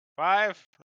5.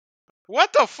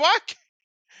 What the fuck?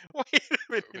 Wait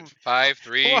a minute. 5,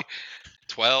 3, What?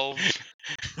 12,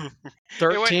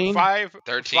 13. It went 5,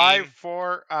 13. 5,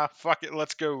 4. Fuck it,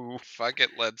 let's go. Fuck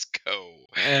it, let's go.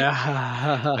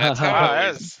 Yeah. That's how Wow, it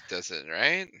always that's- does it,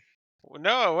 right?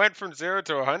 No, it went from 0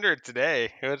 to 100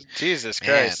 today. Jesus Man.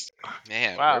 Christ.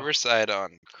 Man, Wow. Riverside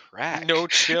on crack. No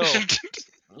chill.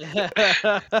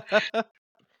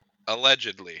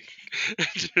 Allegedly.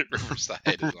 Riverside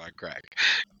is on crack.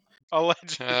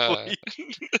 Allegedly.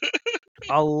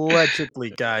 Allegedly,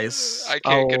 guys. I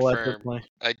can't confirm. Allegedly.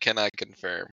 I cannot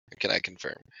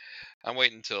confirm. I'm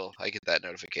waiting until I get that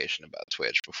notification about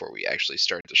Twitch before we actually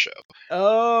start the show.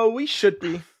 Oh, we should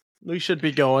be. We should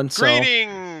be going. So,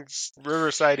 Greetings,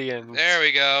 Riversideans. There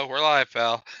we go. We're live,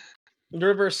 pal.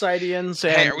 Riversideans,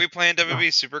 Hey, and are we playing WB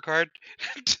Supercard?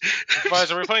 Buzz,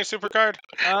 are we playing Supercard?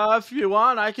 if you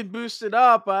want, I can boost it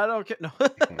up. I don't care. No.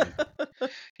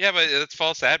 Yeah, but it's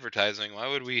false advertising. Why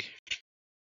would we?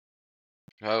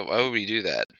 Why would we do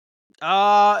that?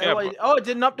 Yeah, it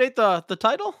didn't update the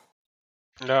title.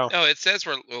 No. No, it says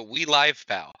we live,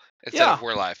 pal. Instead Yeah. of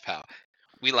we're live, pal.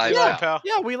 We live, Yeah, pal. pal.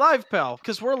 Yeah, we live, pal,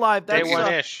 because we're live. Day That's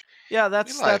one ish. yeah,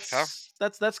 that's We live, pal.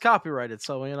 that's copyrighted.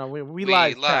 So we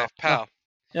live, pal.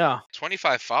 Yeah,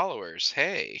 25 followers.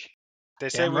 Hey. They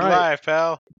say Damn we right. live,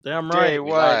 pal. damn Day right. We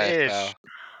one live, ish. pal.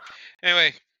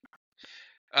 Anyway,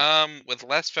 with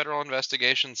less federal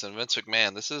investigations than Vince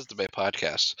McMahon, this is the Debate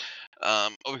Podcast.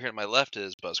 Over here to my left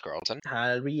is Buzz Carlton.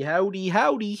 Howdy, howdy,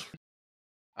 howdy.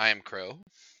 I am Crow.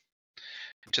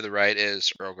 To the right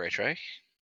is Earl Greytray.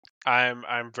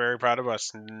 I'm very proud of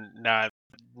us. Not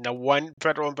no one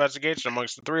federal investigation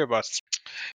amongst the three of us.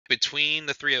 Between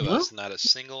the three of Huh? us, not a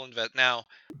single Now,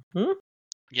 Huh?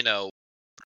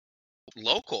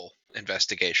 Local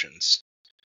investigations.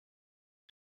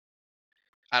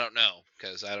 I don't know,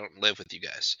 because I don't live with you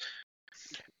guys.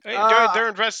 Hey, Uh, they're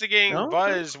investigating no?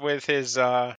 Buzz with his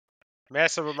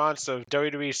massive amounts of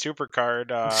WWE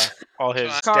Supercard. All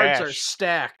his Cards stash. are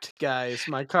stacked, guys.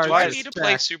 My cards Do are I Buzz, need to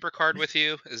play stacked. Supercard with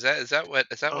you? Is that what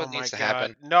Oh my needs to God.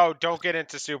 happen? No, don't get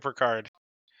into Supercard.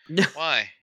 Why?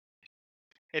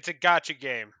 It's a gotcha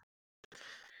game.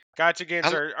 Gotcha games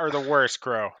are the worst,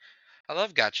 Crow. I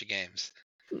love gotcha games.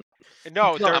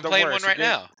 No, they're I'm the playing worst. one right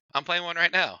now. I'm playing one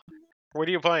right now. What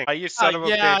are you playing? You son of a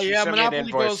yeah, bitch. You yeah. sent me an Monopoly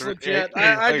invoice Go's for- legit.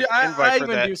 invite for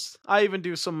that. I even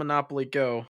do some Monopoly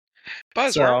Go.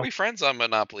 Buzz, So- why aren't we friends on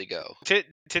Monopoly Go? Today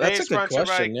That's is a good sponsored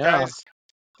question, by yeah. guys.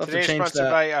 I'll have Today to is change sponsored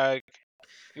that. by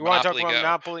you want to talk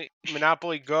Monopoly about Go.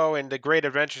 Monopoly Go and the great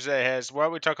adventures that it has. Why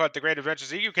don't we talk about the great adventures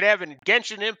that you could have in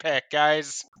Genshin Impact,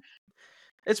 guys?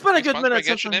 It's been a You good sponsored by minute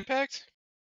since Genshin Impact?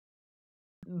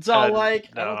 it's all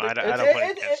like No, I I don't, think, don't play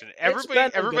it- Genshin. it's been a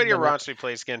good Everybody minute. around me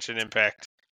plays Genshin Impact.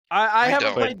 I haven't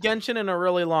don't. played Genshin in a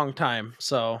really long time,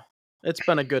 so it's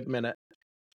been a good minute.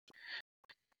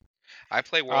 I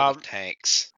play World Um, of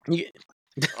Tanks.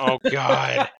 Oh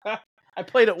God, I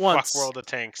played it once. fuck World of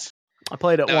Tanks. I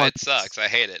played it No, once. it sucks. I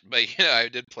hate it. But I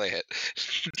did play it.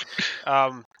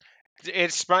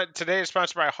 Today is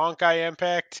sponsored by Honkai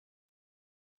Impact.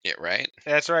 Yeah, right?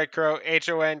 That's right, Crow.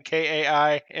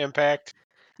 HONKAI Impact.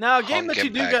 Now a game Honk that you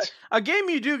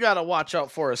do Impact. gotta watch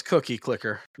out for is Cookie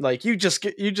Clicker. Like you just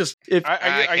if Are I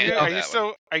can't do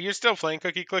you that still playing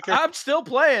Cookie Clicker? I'm still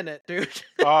playing it, dude.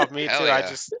 Oh, me Hell too. yeah.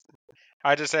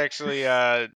 I just actually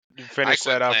finished I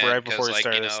quit that up playing right before we 'cause,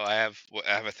 started. I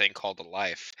have a thing called a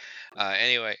life.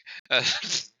 Anyway,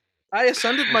 I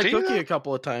ascended my Do you cookie though? a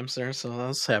couple of times there, so I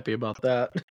was happy about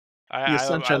that. I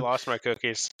Ascension. lost my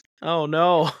cookies. Oh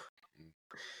no.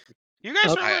 You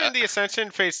guys Okay. remember in the Ascension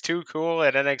Phase 2 cool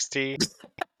at NXT?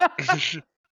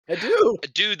 I do.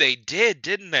 dude, they did,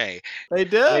 didn't they? They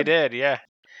did. They did, yeah.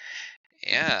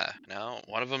 Yeah. No,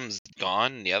 one of them's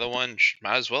gone. And the other one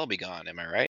might as well be gone. Am I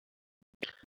right?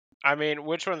 I mean,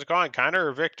 which one's gone, Connor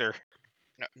or Victor?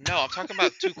 No, I'm talking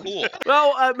about Too Cool.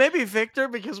 Well, maybe Victor,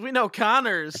 because we know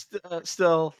Connor's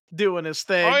still doing his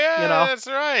thing. Oh yeah, you know? that's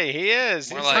right. He is.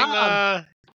 More He's like-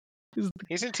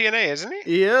 he's in TNA, isn't he?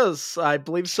 He is, I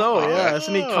believe so. Yeah,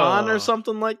 isn't he Con Oh. or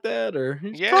something like that? Or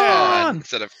he's Yeah. Con.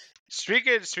 Instead of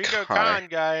Speaking of Connor. Con,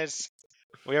 guys,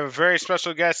 we have a very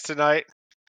special guest tonight.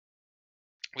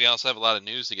 we also have a lot of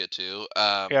news to get to.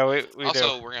 Yeah, we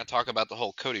also, do. we're going to talk about the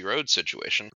whole Cody Rhodes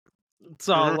situation.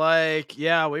 So Mhm. like,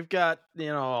 yeah, we've got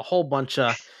a whole bunch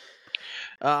of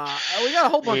we got a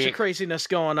whole bunch We- of craziness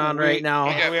going on We- right now.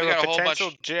 Yeah, we have we got a a whole bunch-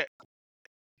 potential.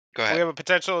 Go We ahead. have a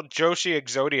potential Joshi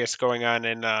Exodius going on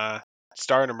in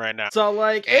Stardom right now. So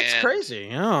like, it's And- crazy.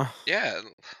 Yeah. Yeah,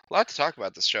 a lot to talk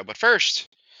about this show. But first,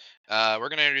 we're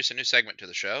going to introduce a new segment to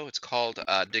the show. It's called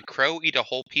Did Crow Eat a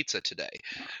Whole Pizza Today?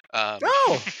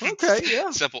 Oh, okay,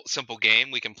 yeah. Simple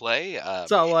game we can play.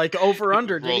 So, like, over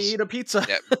under, did rules- he eat a pizza?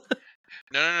 Yeah.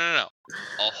 No.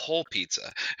 A whole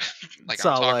pizza. Like, So,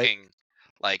 I'm like- talking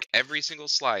like every single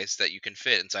slice that you can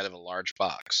fit inside of a large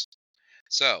box.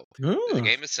 So, the Hmm.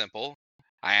 game is simple.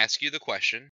 I ask you the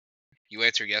question, you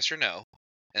answer yes or no,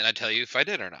 and I tell you if I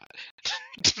did or not.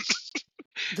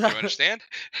 Do you understand?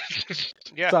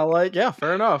 Yeah. So, like, yeah,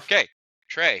 fair enough. Okay,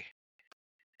 Trey,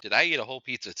 did I eat a whole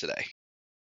pizza today?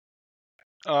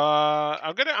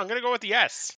 I'm gonna go with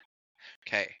yes.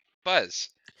 Okay, Buzz,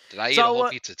 did I eat So a whole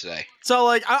what- pizza today? So,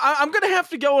 like, I'm gonna have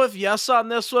to go with yes on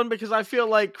this one because I feel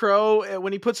like Crow,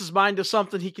 when he puts his mind to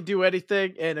something, he can do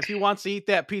anything. And if he wants to eat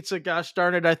that pizza, gosh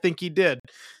darn it, I think he did.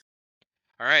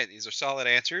 All right, these are solid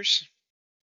answers.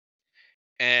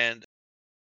 And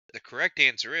the correct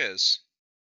answer is,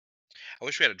 I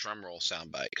wish we had a drum roll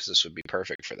soundbite because this would be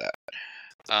perfect for that.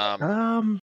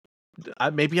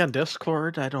 Maybe on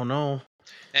Discord. I don't know.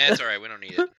 It's all right. We don't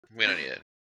need it. We don't need it.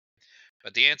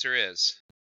 But the answer is,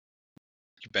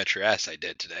 you bet your ass I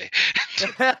did today.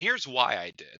 Here's why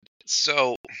I did.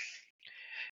 So,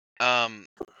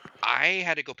 I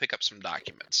had to go pick up some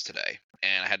documents today,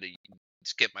 and I had to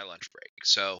skip my lunch break.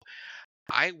 So,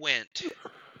 I went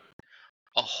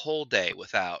a whole day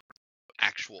without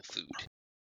actual food.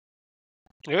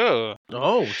 Ew.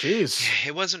 Oh, jeez.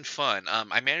 It wasn't fun.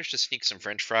 I managed to sneak some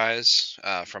French fries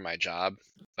from my job,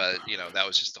 but that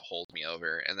was just to hold me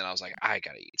over. And then I was like, I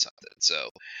gotta eat something. So,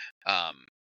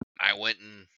 I went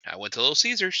to Little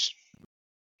Caesars,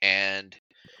 and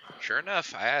sure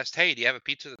enough, I asked, "Hey, do you have a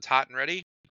pizza that's hot and ready?"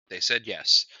 They said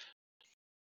yes.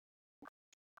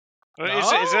 Isn't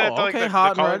it like okay, the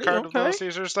hot and calling ready, card of Little okay.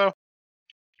 Caesars though?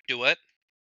 Do what?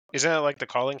 Isn't it like the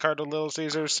calling card of Little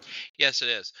Caesars? Yes, it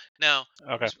is. Now,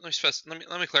 Okay.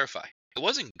 let me clarify. It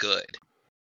wasn't good.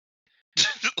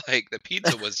 Like, the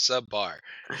pizza was subpar,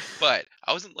 but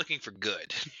I wasn't looking for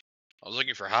good. I was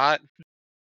looking for hot.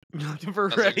 Looking for I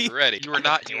was looking ready. for ready. You were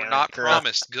not Girl.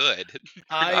 promised good. You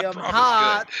were I not am promised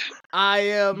hot. good. I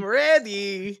am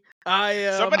ready. I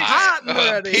am Somebody hot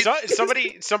and just-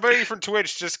 ready. Somebody from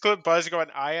Twitch just clipped Buzz going,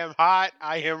 "I am hot.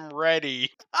 I am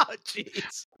ready." Oh,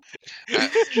 jeez.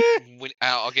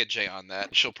 I'll get Jay on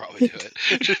that. She'll probably do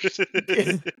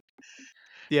it.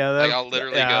 Yeah, Like, I'll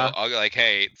literally yeah. go. I'll go like,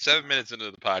 "Hey, 7 minutes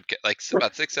into the podcast, like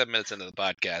about 6-7 minutes into the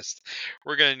podcast,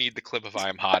 we're gonna need the clip of I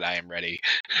am hot, I am ready."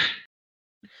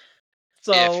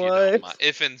 So, If you don't like, mind,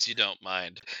 if you don't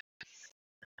mind.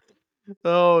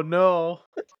 oh no.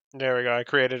 There we go. I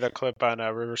created a clip on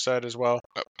Riverside as well.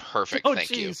 Oh, perfect. Oh, Thank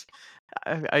you. jeez.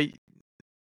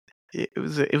 It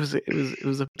was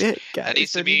a bit, guys. That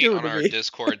needs to What are you be doing on to our me?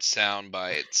 Discord sound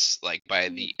bites, like by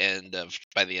the end of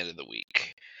the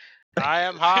week. I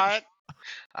am hot.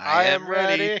 I am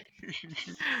ready.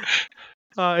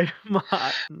 I'm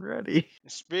hot and ready.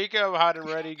 Speaking of hot and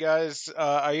ready, guys,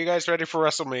 are you guys ready for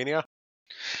WrestleMania?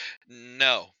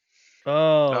 No,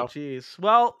 Oh, No. jeez.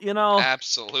 Well,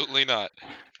 absolutely not.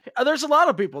 there's a lot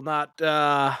of people not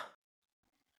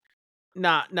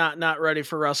ready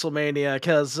for WrestleMania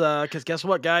because guess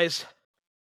what, guys?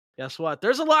 Guess what?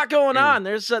 There's a lot going on.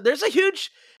 There's a huge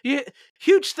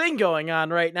thing going on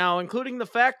right now, including the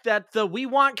fact that the We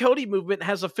Want Cody movement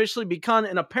has officially become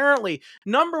and apparently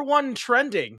 #1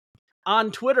 trending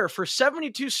on Twitter for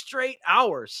 72 straight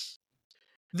hours.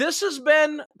 This has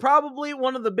been probably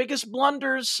one of the biggest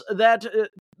blunders that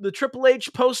the Triple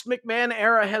H post McMahon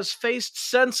era has faced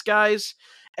since, guys.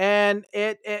 And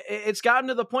it's gotten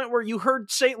to the point where you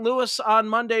heard St. Louis on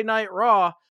Monday Night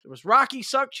Raw. There was Rocky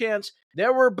Suck chants.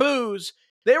 There were boos.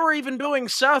 They were even booing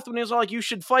Seth when he was all like, "You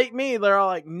should fight me." They're all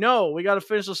like, "No, we got to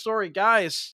finish the story."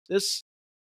 Guys,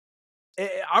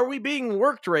 are we being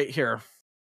worked right here?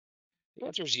 The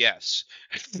answer is yes.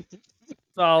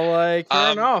 So, like,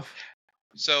 fair enough.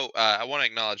 So I want to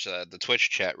acknowledge the Twitch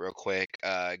chat real quick.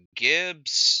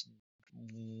 Gibbs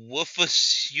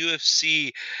Woofus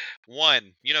UFC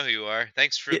 1. You know who you are.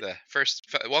 Thanks for the first.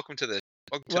 Welcome to the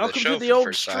show To the for old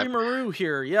first time. streameroo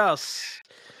here. Yes.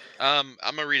 I'm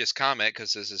gonna read his comment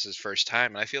because this is his first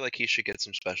time, and I feel like he should get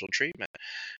some special treatment.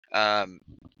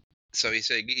 So he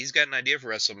said he's got an idea for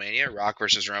WrestleMania: Rock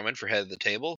versus Roman for head of the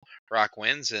table. Rock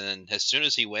wins, and as soon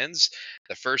as he wins,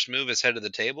 the first move as head of the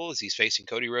table is he's facing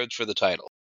Cody Rhodes for the title.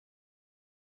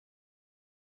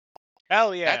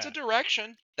 Hell yeah! That's a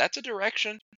direction. That's a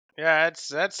direction. Yeah,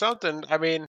 that's something. I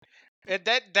mean,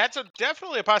 that's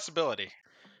definitely a possibility.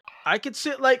 I could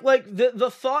see like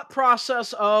the thought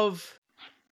process of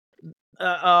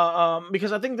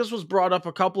because I think this was brought up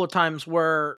a couple of times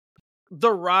where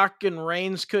The Rock and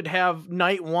Reigns could have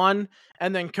night 1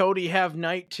 and then Cody have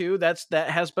night 2. That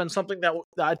has been something that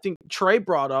I think Trey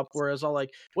brought up, whereas all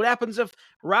like, what happens if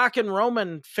Rock and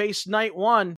Roman face night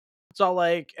 1? It's all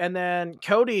like, and then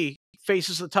Cody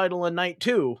faces the title in night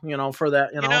 2, for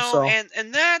that, so.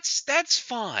 And that's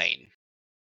fine.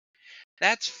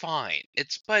 That's fine.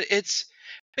 It's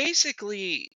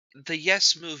basically the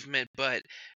Yes Movement, but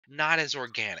not as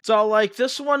organic. So like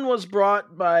this one was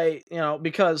brought by,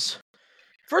 because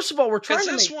first of all, we're trying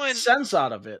to make sense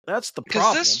out of it. That's the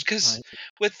problem. Because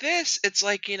with this, it's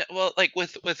like, like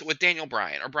with Daniel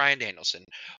Bryan or Bryan Danielson,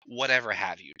 whatever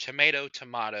have you, tomato,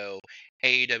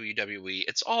 AEW, WWE,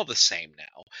 it's all the same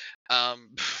now.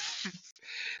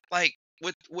 Like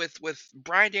with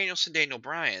Bryan Danielson, Daniel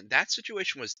Bryan, that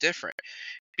situation was different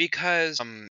because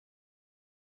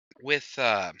with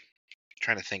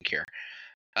trying to think here,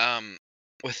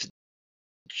 with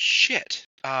shit,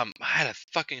 I had a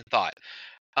fucking thought.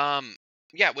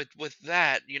 Yeah, with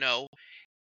that,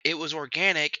 it was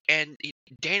organic, and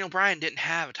Daniel Bryan didn't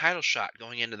have a title shot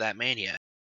going into that Mania.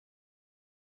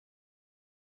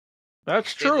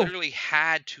 That's true. They literally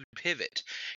had to pivot.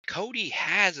 Cody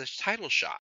has a title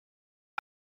shot.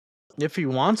 If he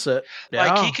wants it.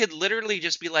 Like, he could literally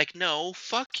just be like, no,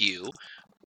 fuck you.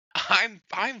 I'm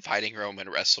fighting Roman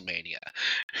at WrestleMania.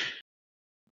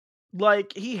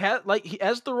 Like,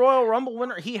 as the Royal Rumble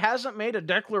winner, he hasn't made a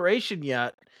declaration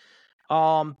yet.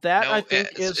 I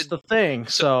think is the thing.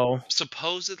 So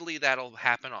supposedly that'll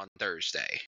happen on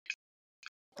Thursday.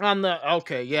 On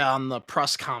the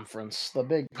press conference, the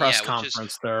big press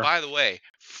conference there. By the way,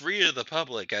 free to the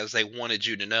public, as they wanted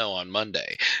you to know on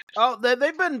Monday. Oh,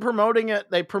 they've been promoting it.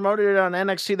 They promoted it on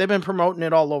NXT. They've been promoting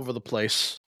it all over the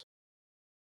place.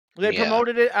 They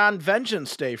promoted it on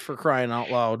Vengeance Day, for crying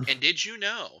out loud. And did you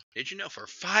know for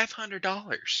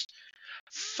 $500,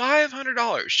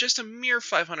 $500, just a mere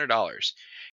 $500,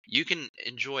 you can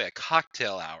enjoy a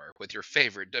cocktail hour with your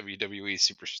favorite WWE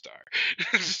superstar.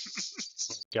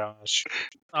 Gosh.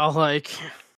 I'll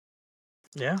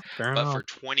yeah, fair enough. But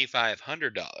for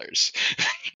 $2,500,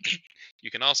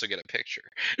 you can also get a picture.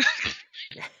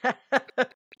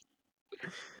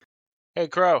 Hey,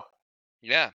 Crow.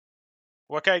 Yeah.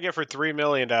 What can I get for $3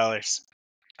 million?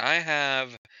 I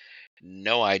have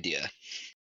no idea.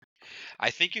 I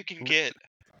think you can get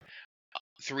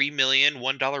 3 million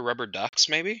 $1 rubber ducks,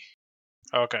 maybe.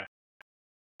 Okay.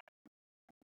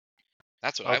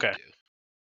 That's what I would do.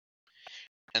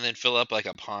 And then fill up like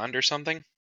a pond or something.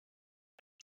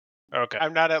 Okay.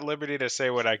 I'm not at liberty to say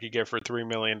what I could get for $3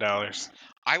 million.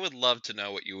 I would love to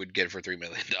know what you would get for $3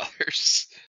 million.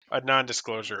 A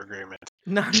non-disclosure agreement.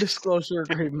 Non-disclosure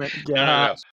agreement.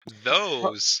 Yeah. No.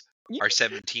 Those are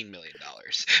 $17 million.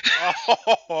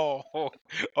 Oh,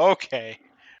 okay.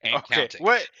 And counting.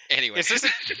 What? Anyway, is this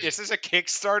a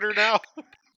Kickstarter now?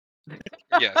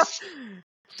 Yes.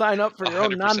 Sign up for your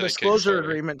own non-disclosure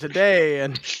agreement today,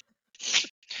 and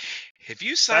if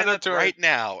you sign up right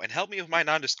now and help me with my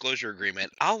non-disclosure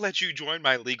agreement, I'll let you join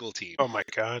my legal team. Oh my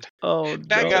god. Oh,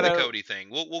 back to the Cody thing.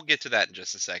 We'll get to that in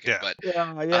just a second. Yeah. But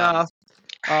yeah.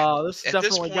 This at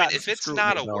definitely this point, if it's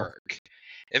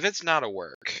not a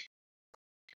work,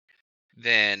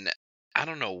 then I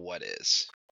don't know what is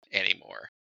anymore.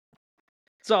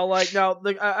 So now,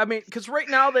 because right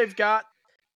now they've got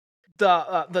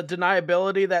the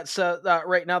deniability that says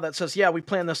right now that says, yeah, we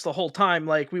planned this the whole time.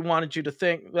 Like, we wanted you to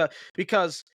think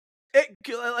because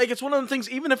it's one of the things.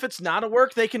 Even if it's not a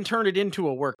work, they can turn it into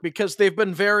a work because they've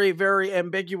been very, very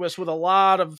ambiguous with a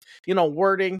lot of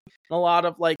wording, a lot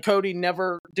of Cody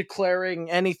never declaring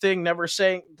anything, never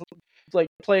saying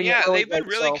playing. Yeah, they've been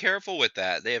really careful with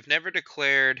that. They have never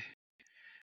declared.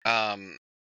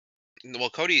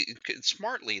 Well, Cody,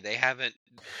 smartly, they haven't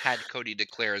had Cody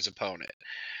declare his opponent.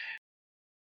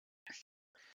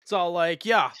 So,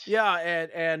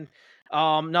 and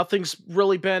nothing's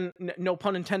really been, no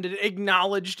pun intended,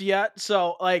 acknowledged yet.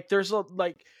 So, there's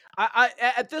I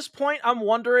at this point, I'm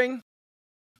wondering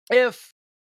if,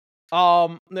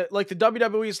 the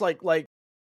WWE's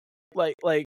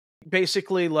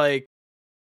basically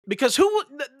because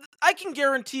I can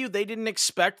guarantee you they didn't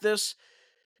expect this.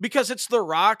 Because it's The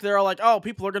Rock, they're like, oh,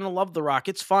 people are going to love The Rock.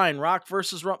 It's fine. Rock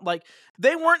versus Rock.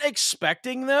 They weren't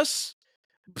expecting this.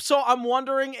 So I'm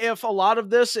wondering if a lot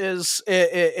of this is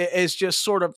just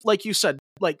sort of, like you said,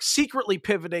 secretly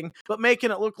pivoting, but making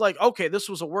it look like, okay, this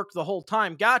was a work the whole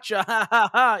time. Gotcha.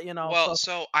 Well,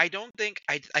 so I don't think,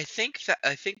 I think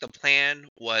the plan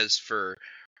was for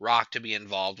Rock to be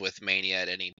involved with Mania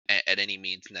at any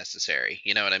means necessary.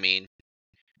 You know what I mean?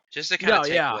 Just to kind of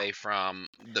take away from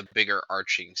the bigger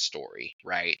arching story,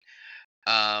 right?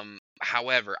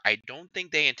 However, I don't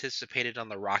think they anticipated on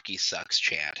the Rocky sucks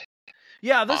chant.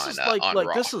 Yeah, this is on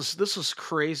Raw. this is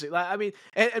crazy. I mean,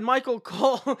 and Michael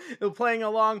Cole playing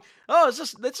along. Oh,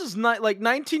 this is not like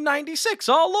 1996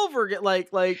 all over again.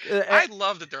 I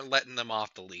love that they're letting them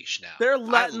off the leash now. They're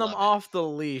letting them love it. off the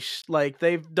leash. Like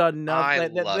they've done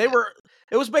nothing. love They it. were.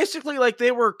 It was basically like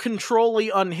they were controlly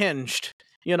unhinged.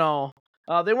 You know,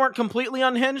 they weren't completely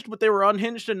unhinged, but they were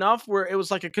unhinged enough where it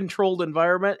was like a controlled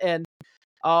environment. And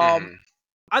Mhm.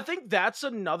 I think that's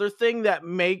another thing that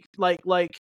make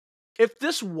like. If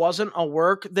this wasn't a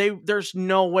work, there's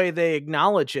no way they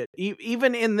acknowledge it.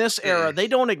 Even in this era, they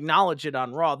don't acknowledge it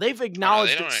on Raw. They've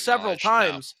acknowledged it several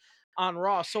times on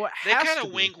Raw, so it They has kind to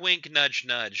of be. wink, wink, nudge,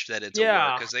 nudge that it's a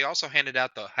Yeah. work, because they also handed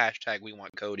out the hashtag We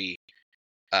Want Cody.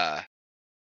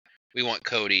 We Want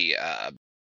Cody.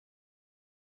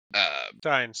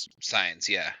 Signs.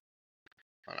 Yeah.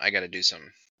 I got to do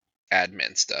some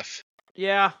admin stuff.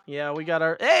 Yeah, we got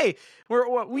our. Hey,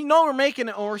 we know we're making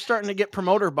it, and we're starting to get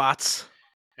promoter bots.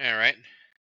 All right.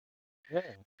 Yeah.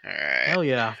 All right. Hell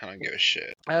yeah. I don't give a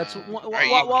shit. That's All while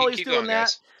right, he's keep doing going,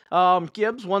 that. guys.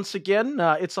 Gibbs once again,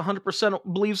 it's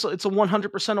 100% believes it's a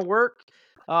 100% of work.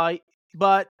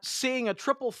 But seeing a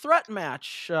triple threat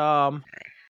match,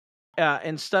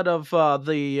 instead of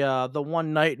the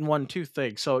 1 night and 1 2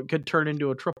 thing, so it could turn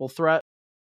into a triple threat.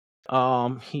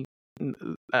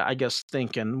 I guess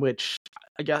thinking, which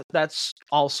I guess that's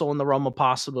also in the realm of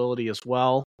possibility as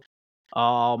well.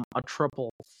 A triple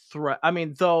threat. I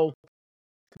mean, though,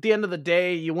 at the end of the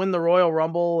day, you win the Royal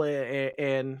Rumble,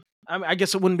 and I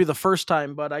guess it wouldn't be the first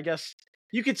time, but I guess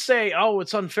you could say, oh,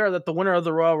 it's unfair that the winner of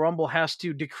the Royal Rumble has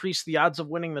to decrease the odds of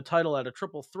winning the title at a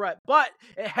triple threat, but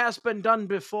it has been done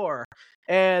before.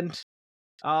 And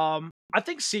I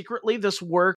think secretly this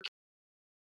work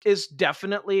is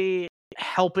definitely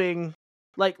helping.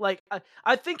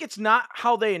 I think it's not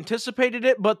how they anticipated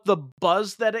it, but the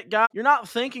buzz that it got. You're not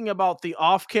thinking about the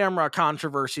off-camera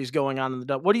controversies going on in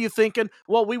the. What are you thinking?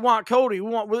 Well, we want Cody.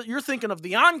 You're thinking of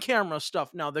the on-camera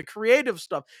stuff now, the creative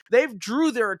stuff. They've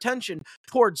drew their attention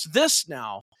towards this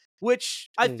now, which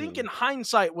I think in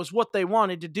hindsight was what they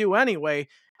wanted to do anyway.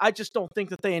 I just don't think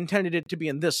that they intended it to be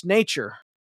in this nature.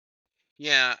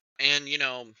 Yeah, and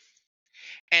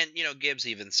Gibbs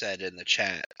even said in the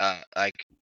chat, like,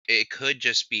 it could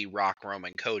just be Rock,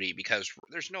 Roman, Cody, because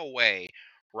there's no way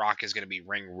Rock is going to be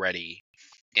ring ready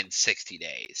in 60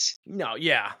 days. No,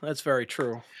 yeah, that's very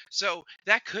true. So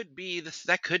that could be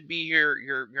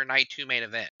your night 2 main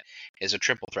event is a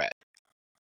triple threat.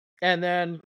 And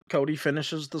then Cody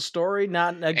finishes the story,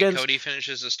 against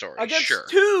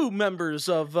 2 members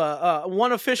of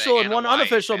one official and one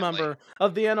unofficial member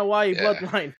of the Anoa'i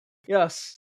bloodline.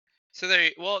 Yes. So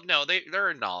they're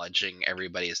acknowledging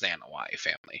everybody as the Anoa'i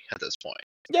family at this point.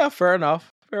 Yeah, fair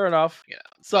enough. Yeah,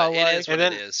 so it is what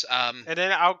it is. And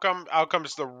then out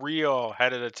comes the real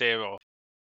head of the table,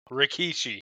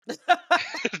 Rikishi.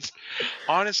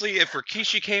 Honestly, if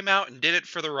Rikishi came out and did it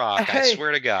for The Rock, I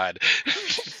swear to God.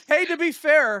 Hey, to be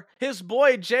fair, his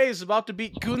boy Jay is about to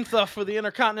beat Gunther for the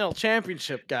Intercontinental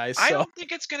Championship, guys. So. I don't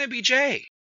think it's going to be Jay.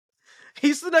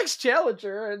 He's the next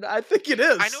challenger, and I think it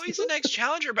is. I know he's the next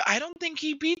challenger, but I don't think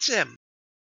he beats him.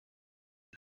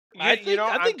 I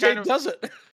think Jay does it.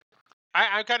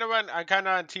 I'm kind of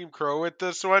on Team Crow with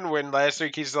this one. When last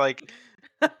week he's like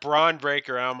Braun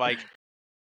Breaker, and I'm like,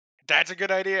 that's a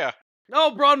good idea.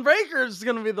 No, Braun Breaker is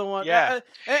going to be the one. Yeah,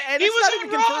 and he was on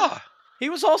Raw. He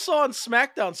was also on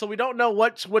SmackDown, so we don't know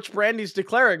which brand he's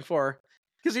declaring for.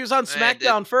 Because he was on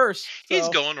SmackDown first. So. He's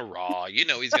going to Raw. He's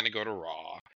going to go to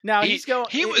Raw. Now he's going.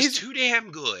 He was too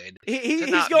damn good. He's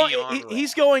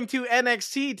going to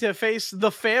NXT to face the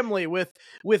family with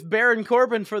Baron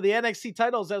Corbin for the NXT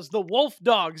titles as the Wolf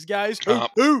Dogs, guys.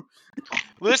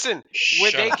 Listen,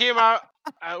 when they came out,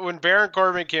 when Baron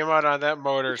Corbin came out on that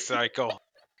motorcycle,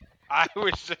 I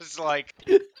was just like,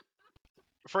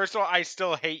 first of all, I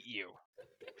still hate you.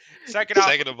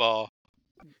 Second of all,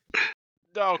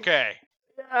 okay.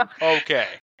 Yeah. Okay.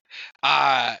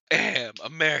 I am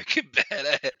American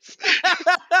Badass.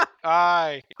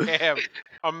 I am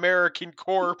American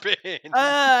Corbin.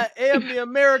 I am the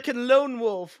American Lone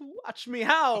Wolf. Watch me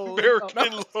howl.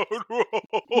 American Lone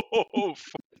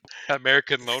Wolf.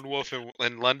 American Lone Wolf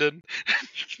in London.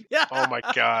 Yeah. Oh my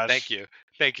gosh. Thank you.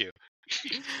 Thank you.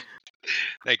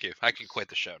 I can quit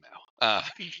the show now.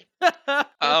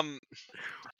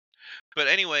 But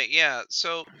anyway, yeah.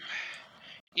 So.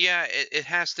 Yeah, it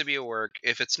has to be a work.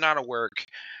 If it's not a work,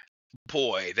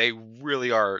 boy, they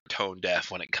really are tone deaf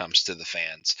when it comes to the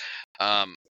fans.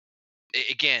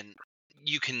 Again,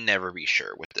 you can never be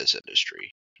sure with this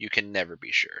industry. You can never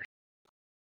be sure.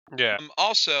 Yeah.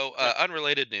 Also,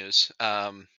 unrelated news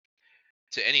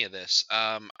to any of this.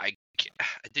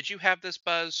 Did you have this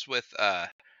buzz with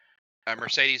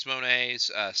Mercedes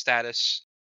Monet's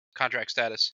contract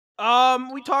status?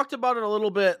 We talked about it a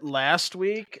little bit last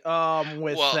week.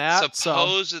 With Well, that,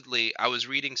 supposedly, I was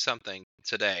reading something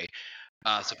today.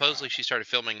 Supposedly, she started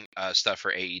filming stuff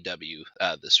for AEW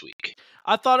this week.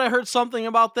 I thought I heard something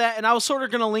about that, and I was sort of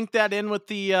going to link that in with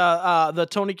the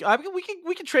Tony. I mean,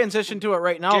 we can transition to it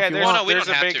right now if you want. No, we don't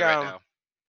have to right now.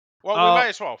 Well,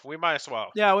 we might as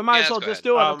well. Yeah, we might as well just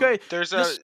do it. Okay.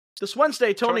 This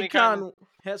Wednesday, Tony Khan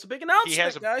has a big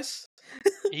announcement, guys.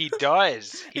 He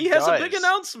does. He has a big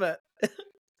announcement.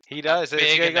 He does. A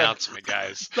big announcement,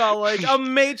 guys. So, like a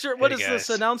major. What is this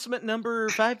announcement number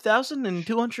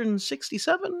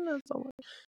 5,267?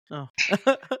 Oh.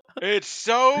 It's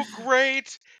so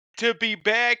great to be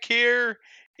back here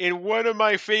in one of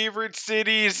my favorite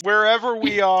cities, wherever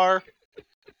we are.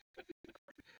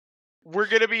 We're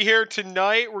going to be here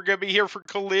tonight. We're going to be here for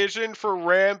Collision, for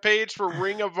Rampage, for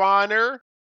Ring of Honor.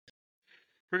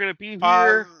 We're going to be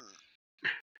here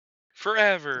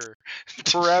forever.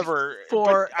 Forever.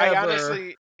 But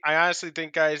I honestly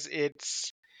think, guys,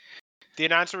 it's the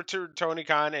announcement to Tony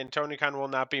Khan, and Tony Khan will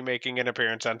not be making an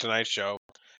appearance on tonight's show.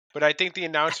 But I think the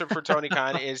announcement for Tony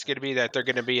Khan is going to be that they're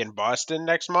going to be in Boston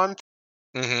next month.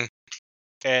 Mm-hmm.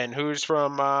 And who's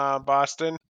from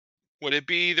Boston? Would it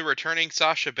be the returning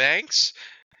Sasha Banks?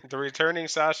 The returning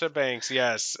Sasha Banks,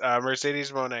 yes.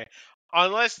 Mercedes Moné.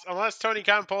 Unless Tony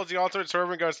Khan pulls the alternate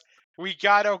swerve and goes, we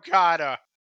got Okada.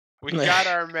 We got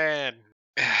our man.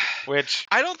 Which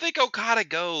I don't think Okada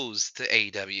goes to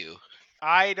AEW.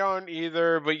 I don't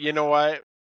either, but you know what?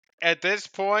 At this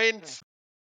point,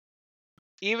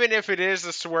 even if it is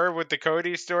a swerve with the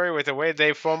Cody story, with the way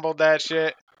they fumbled that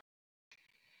shit,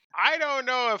 I don't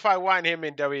know if I want him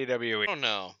in WWE. I don't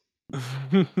know.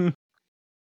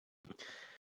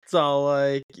 So,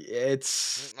 like,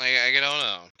 it's... Like, I don't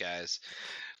know, guys.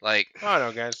 Like... I don't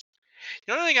know, guys.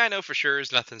 The only thing I know for sure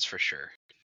is nothing's for sure.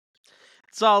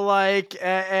 So, like,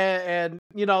 and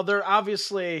you know, they're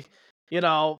obviously, you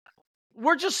know...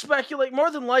 We're just speculating.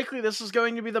 More than likely, this is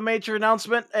going to be the major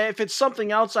announcement. If it's something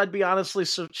else, I'd be honestly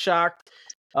shocked.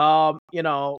 You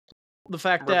know, the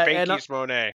fact that Banky's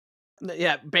Moné.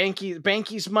 Yeah,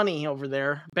 Banky's money over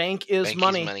there. Bank is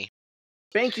money.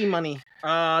 Banky money.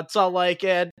 It's all like,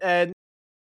 and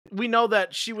we know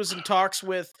that she was in talks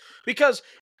with, because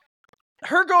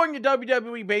her going to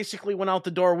WWE basically went out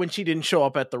the door when she didn't show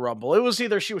up at the Rumble. It was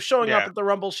either she was showing up at the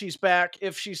Rumble, she's back.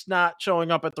 If she's not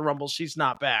showing up at the Rumble, she's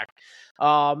not back.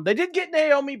 They did get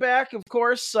Naomi back, of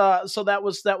course, so that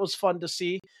was fun to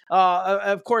see.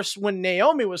 Of course, when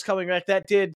Naomi was coming back, that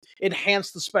did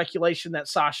enhance the speculation that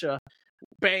Sasha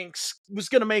Banks was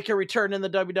going to make a return in the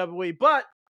WWE. But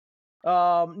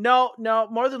no,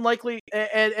 more than likely,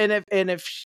 and if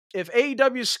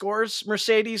AEW scores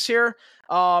Mercedes here,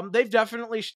 they've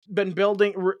definitely been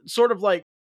building sort of like,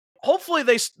 hopefully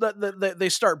they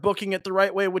start booking it the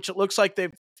right way, which it looks like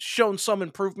they've shown some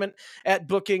improvement at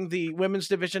booking the women's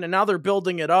division, and now they're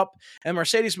building it up, and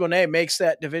Mercedes Moné makes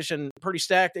that division pretty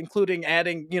stacked, including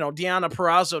adding, you know, Deonna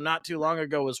Purrazzo not too long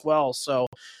ago as well. So,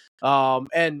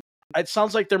 and it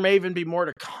sounds like there may even be more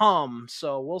to come.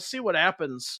 So we'll see what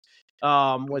happens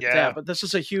with that. But this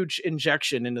is a huge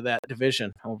injection into that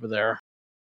division over there.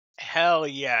 Hell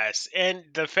yes. And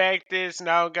the fact is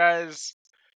now, guys,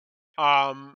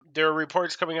 there are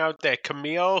reports coming out that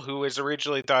Camille, who was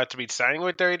originally thought to be signing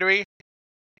with WWE,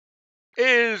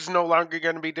 is no longer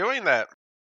going to be doing that.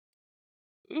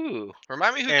 Ooh.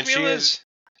 Remind me who Camille is?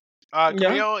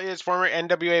 Camille is former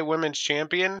NWA Women's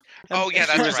Champion. Oh, yeah,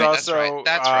 that's right.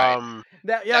 That's right.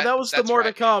 That was the more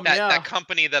to come. That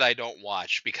company that I don't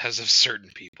watch because of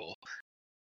certain people.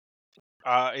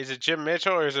 Is it Jim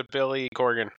Mitchell or is it Billy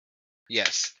Corgan?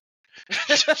 Yes.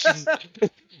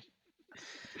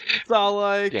 So,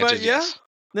 like, but yeah.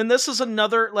 Then this is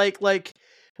another, and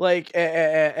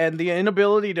the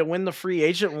inability to win the free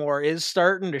agent war is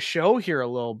starting to show here a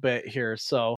little bit here.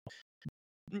 So,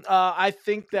 I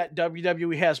think that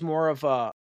WWE has more of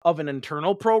an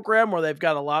internal program where they've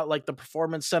got a lot, like the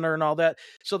Performance Center and all that.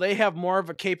 So they have more of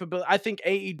a capability. I think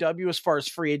AEW, as far as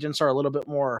free agents, are a little bit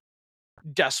more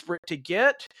desperate to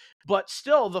get, but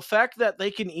still, the fact that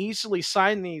they can easily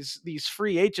sign these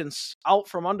free agents out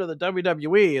from under the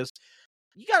WWE is,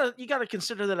 you gotta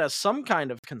consider that as some kind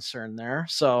of concern there.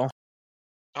 So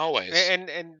always,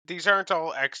 and these aren't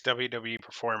all ex-WWE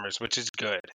performers, which is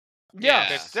good.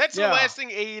 Yeah, that's the last thing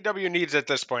AEW needs at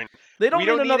this point. They don't need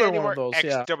another need one of those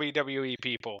ex-WWE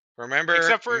people. Remember,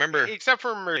 except for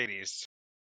Mercedes.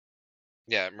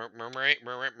 Yeah,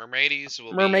 Mermaids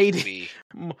will Mermaid- be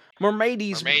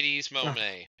Mermaids. Mermaids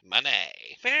Monet. Money.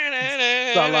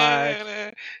 It's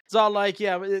all like,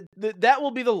 yeah, that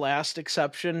will be the last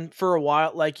exception for a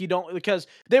while. Like, you don't, because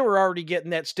they were already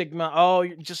getting that stigma. Oh,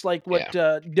 just like what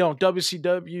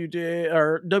WCW did,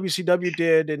 or WCW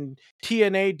did, and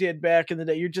TNA did back in the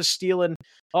day. You're just stealing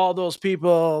all those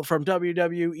people from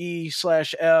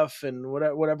WWE/F and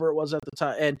whatever it was at the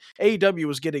time. And AEW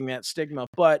was getting that stigma,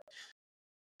 but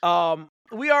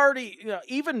we already,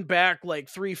 even back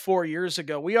like 3-4 years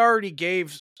ago, we already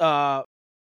gave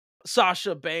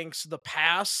Sasha Banks the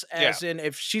pass, as in,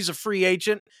 if she's a free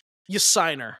agent, you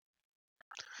sign her.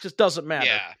 Just doesn't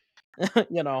matter.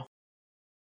 Yeah.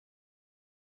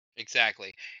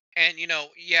 Exactly. And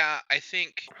I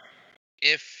think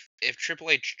if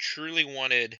Triple H truly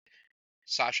wanted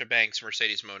Sasha Banks,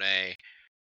 Mercedes Moné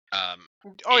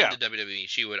the WWE,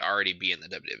 she would already be in the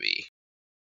WWE.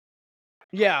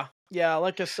 Yeah,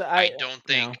 like I said, I don't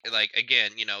think,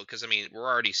 again, because we're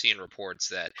already seeing reports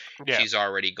that she's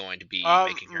already going to be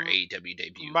making her AEW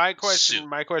debut. My question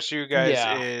to you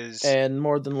guys is, and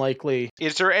more than likely,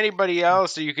 is there anybody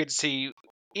else that you could see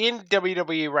in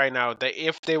WWE right now that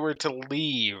if they were to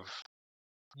leave,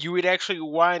 you would actually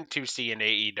want to see in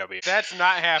AEW? That's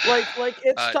not happening. Like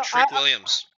it's Trick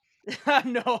Williams.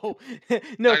 No,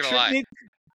 Trick.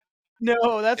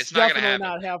 No, that's definitely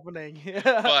not happening.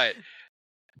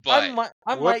 But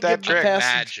I might give the pass.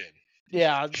 Imagine.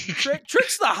 Yeah,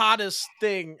 Trick's the hottest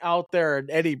thing out there in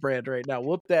any brand right now.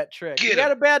 Whoop that Trick. He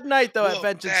had a bad night though at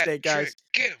Vengeance Day, guys.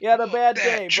 He had a bad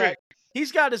day, but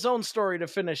he's got his own story to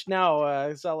finish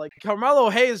now. So like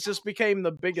Carmelo Hayes just became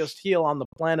the biggest heel on the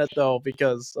planet though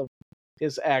because of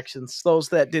his actions. Those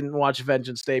that didn't watch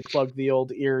Vengeance Day, plug the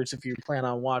old ears if you plan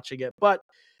on watching it. But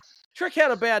Trick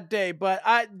had a bad day, but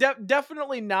I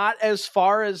definitely not as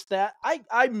far as that.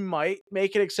 I might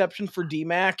make an exception for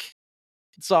D-Mac.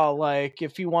 It's all like,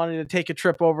 if he wanted to take a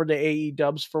trip over to AE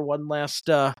Dubs for one last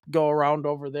go around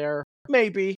over there,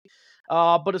 maybe.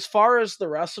 But as far as the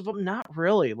rest of them, not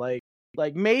really. Like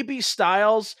maybe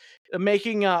Styles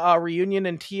making a reunion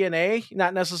in TNA,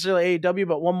 not necessarily AEW,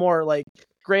 but one more like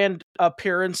grand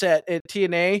appearance at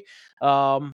TNA.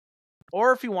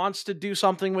 Or if he wants to do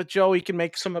something with Joe, he can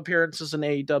make some appearances in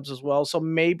AEW as well. So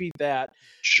maybe that.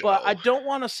 Joe. But I don't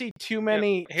want to see too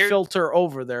many filter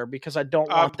over there because I don't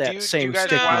want that same do you guys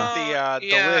stigma. Want the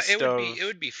list it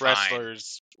would be fine.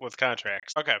 wrestlers with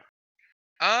contracts? Okay.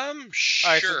 Sure.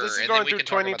 All right, so this is going through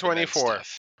 2024.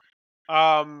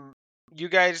 You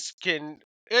guys can.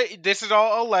 This is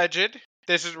all alleged.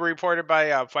 This is reported by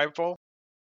Fightful.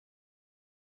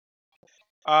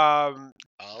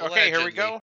 Okay, here we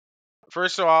go.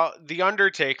 First of all, The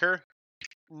Undertaker,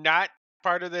 not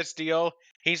part of this deal.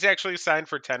 He's actually signed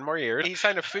for 10 more years. He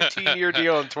signed a 15-year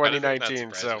deal in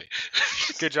 2019, so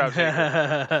good job,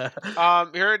 Taker.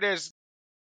 Here it is.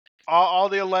 All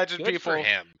the alleged good people. For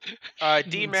him.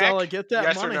 D-Mac,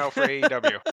 yes money. or no for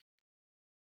AEW?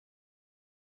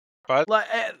 But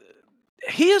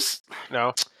he is...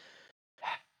 No.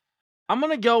 I'm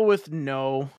going to go with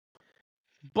no.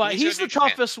 But he's the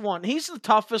toughest one. He's the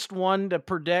toughest one to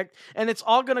predict, and it's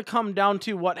all going to come down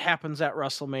to what happens at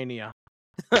WrestleMania.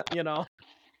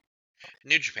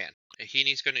 New Japan. He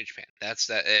needs to go to New Japan. That's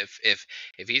that.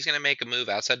 If he's going to make a move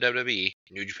outside WWE,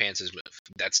 New Japan's his move.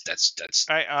 That's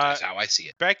how I see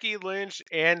it. Becky Lynch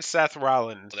and Seth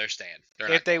Rollins. Well, they're staying.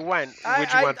 If they went,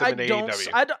 would you want them in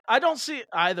AEW? I don't see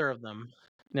either of them.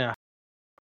 Yeah.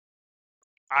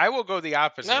 I will go the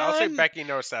opposite. I'll say Becky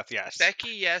no, Seth yes. Becky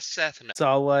yes, Seth no.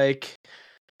 So like,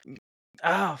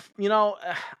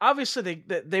 obviously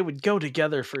they would go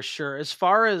together for sure. As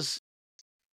far as,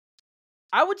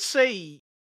 I'd say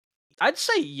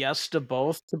yes to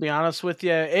both, to be honest with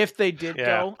you. If they did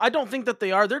go, I don't think that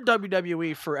they are. They're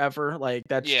WWE forever. Like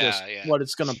that's just what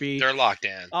it's gonna be. They're locked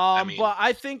in. But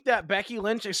I think that Becky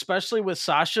Lynch, especially with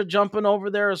Sasha jumping over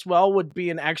there as well, would be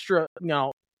an extra,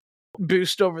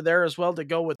 boost over there as well to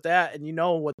go with that, and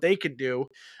what they could do.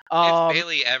 If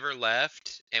Bayley ever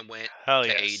left and went to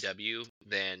AEW,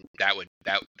 then that would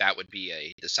be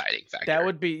a deciding factor. That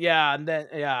would be and then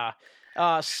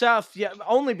Seth,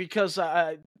 only because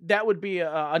that would be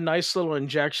a nice little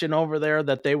injection over there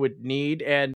that they would need,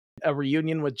 and a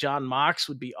reunion with John Mox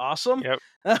would be awesome. Yep.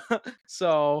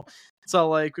 so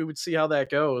like we would see how that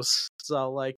goes.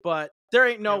 So like, but there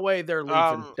ain't no way they're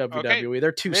leaving WWE. Okay.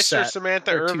 They're too Mr. set.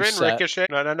 Samantha They're Irvin, Ricochet.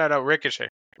 No, Ricochet.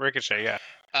 Ricochet, yeah.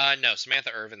 No,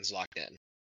 Samantha Irvin's locked in.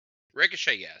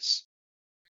 Ricochet, yes.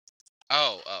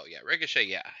 Oh, yeah, Ricochet,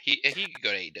 yeah. He could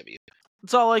go to AEW.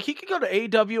 It's all like he could go to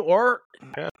AEW or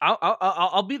Yeah.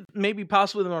 I'll be maybe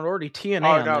possibly the minority TNA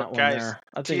Oh, on no, that one guys, there.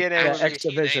 I think TNA that would be- X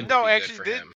Division. No, would be good actually, for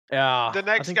did- him. Yeah, the I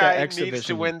next think that guy X needs to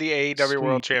Division win the AEW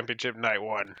World sweet. Championship night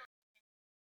one.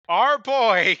 Our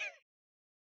boy,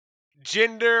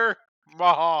 Jinder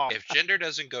Mahal. If Jinder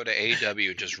doesn't go to AEW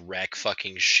and just wreck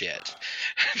fucking shit,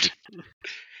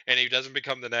 and he doesn't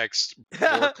become the next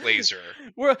Bork Laser,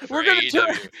 we're for gonna do.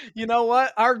 AEW. You know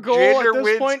what? Our goal Jinder at this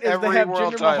wins point is to every have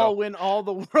world Jinder title. Mahal win all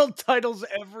the world titles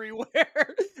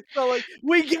everywhere. So like,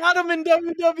 we got him in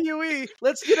WWE.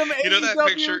 Let's get him You know that AEW,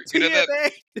 picture- you know that-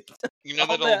 TNA. You know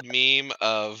All that old meme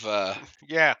of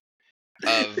Yeah.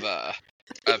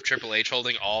 Triple H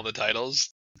holding all the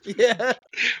titles? Yeah,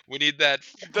 We need that.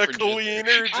 The for Jinder.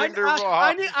 cleaner Jinder Mahal.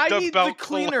 I the need the belt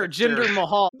cleaner collector. Jinder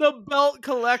Mahal, the belt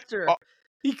collector. Oh.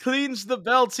 He cleans the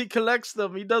belts. He collects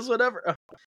them. He does whatever.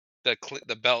 The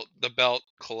belt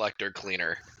collector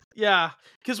cleaner. Yeah,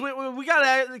 because we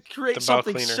gotta create The belt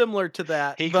something cleaner. similar to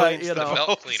that. He but cleans you the know, The belt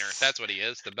belts. cleaner. That's what he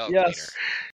is. The belt yes,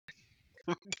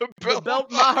 The the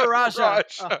belt Maharaja.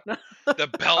 cleaner. The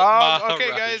belt Okay,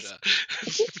 Maharaja.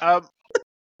 guys.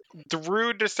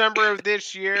 Through December of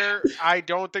this year, I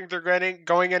don't think they're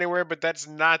going anywhere, but that's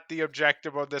not the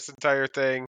objective of this entire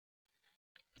thing.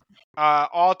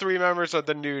 All three members of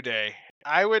the New Day.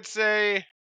 I would say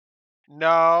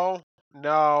no.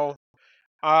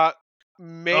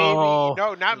 Maybe Oh.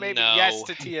 no, not maybe. No. Yes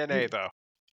to TNA though.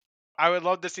 I would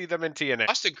love to see them in TNA.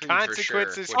 Austin Creed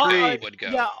Consequences for sure Creed. would go.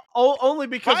 Yeah, only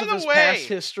because By of the his way- past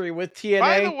history with TNA.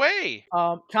 By the way,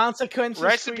 Consequences.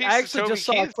 rest in Creed- peace I to actually Toby just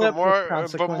saw a Keith, clip but with more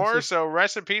Consequences. so,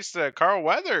 rest in peace to Carl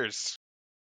Weathers.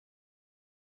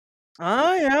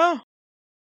 Oh yeah.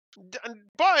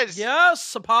 Buzz.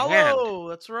 Yes, Apollo.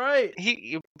 That's right.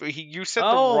 You said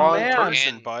Oh, the wrong man.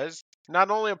 person, And- Buzz. Not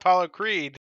only Apollo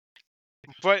Creed,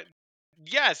 but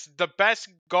yes, the best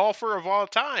golfer of all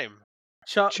time.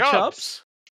 Chubbs. Chubbs.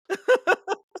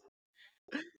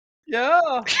 Yeah.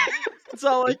 It's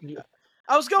all like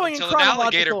I was going Until in an chronological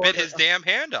alligator bit order. his damn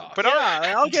hand off. But Yeah, the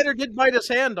alligator did bite his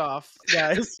hand off,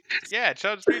 guys. yeah,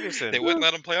 Chubbs Peterson. They wouldn't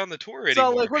let him play on the tour It's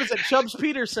anymore. all like, what is it, Chubbs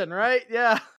Peterson, right?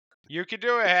 Yeah. You can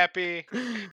do it, Happy.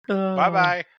 Uh, Bye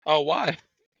bye. Oh, why?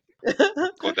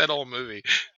 Quote that old movie.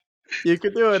 You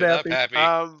could do it, Shut up, Happy.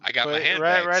 Happy. I got my but hand re-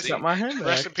 back, Rest, see? Got my hand back.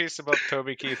 rest in peace to both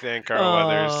Toby Keith and Carl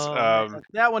Weathers. Man,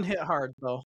 that one hit hard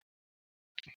though.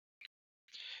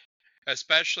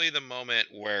 Especially the moment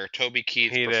where Toby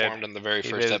Keith He did. performed on the very He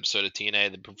first did. episode of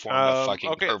TNA. They performed a fucking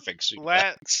okay, perfect la-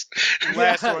 suplex.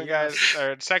 Last Yeah, one, guys.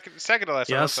 Or second to last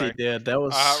one. I'm Yes, he sorry. did. That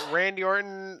was Randy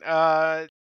Orton. I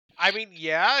mean,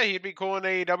 yeah, he'd be cool in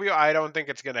AEW. I don't think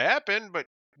it's gonna happen, but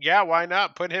yeah, why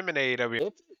not put him in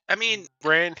AEW? I mean,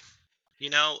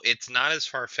 it's not as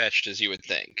far-fetched as you would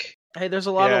think. hey, there's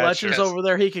a lot of Yeah, legends sure. over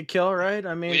there he could kill, right?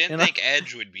 I mean, We didn't you know, think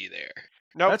Edge would be there.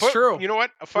 No, That's true. You know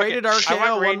what? Fuck rated it. I RKO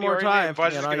want one Randy more Orton time. and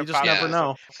Buzz You is know, gonna you just pop never this.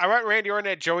 know. I want Randy Orton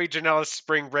at Joey Janela's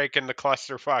spring break in the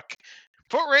clusterfuck.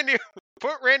 Put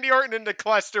Randy Orton in the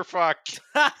clusterfuck.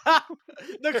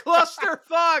 The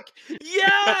clusterfuck.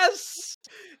 Yes.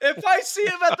 If I see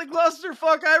him at the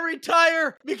clusterfuck, I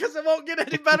retire because it won't get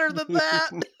any better than that.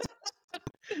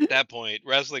 At that point,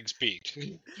 wrestling's peaked.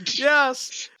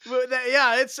 Yes. We've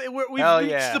Hell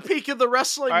reached yeah. the peak of the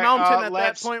wrestling All right, mountain. At that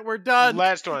let's- point, we're done.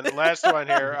 Last one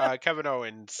here. Kevin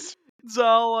Owens. It's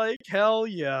all like hell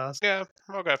yes. Yeah,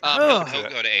 okay. Ugh. He'll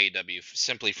go to AEW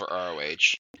simply for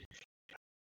ROH.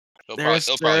 He'll There's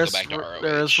probably go back to ROH.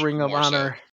 there is Ring of more so.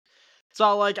 Honor. It's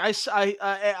all like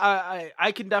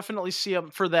I can definitely see him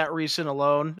for that reason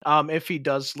alone. If he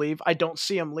does leave, I don't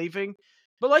see him leaving.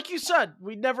 But like you said,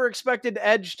 we never expected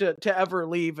Edge to ever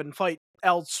leave and fight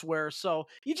elsewhere. So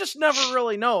you just never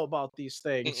really know about these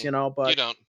things, Mm-mm. you know. You But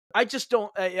don't. I just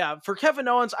don't. For Kevin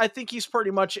Owens, I think he's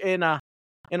pretty much in a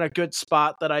good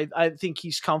spot that I think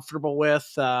he's comfortable with.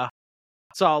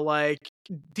 It's all like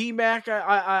D-Mac,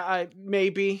 I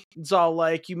maybe. It's all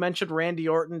like you mentioned Randy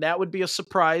Orton. That would be a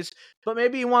surprise. But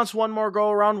maybe he wants one more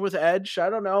go around with Edge. I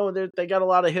don't know. They got a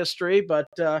lot of history, but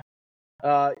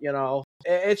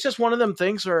it's just one of them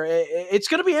things where it's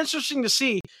going to be interesting to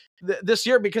see this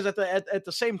year because at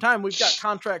the same time we've got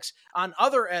contracts on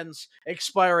other ends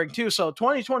expiring too. So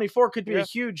 2024 could be a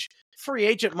huge free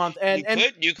agent month, and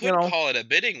you could call it a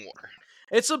bidding war.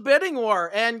 it's a bidding war.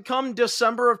 And come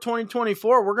December of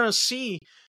 2024, we're going to see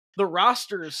the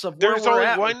rosters of where There's we're only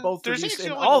at with one. both There's of these, actually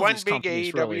and only all of one these big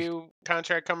companies, AEW really.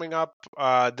 contract coming up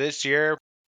this year.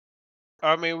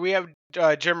 I mean, we have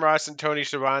Jim Ross and Tony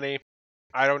Schiavone.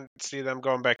 I don't see them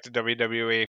going back to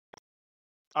WWE.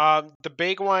 The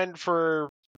big one for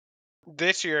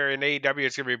this year in AEW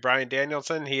is going to be Bryan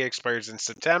Danielson. He expires in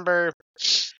September.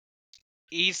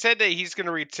 he said that he's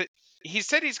gonna he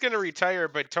said he's gonna retire,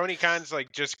 but Tony Khan's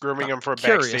like just grooming him for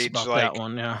Curious backstage, about like that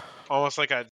one, yeah. almost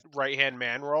like a right hand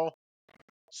man role.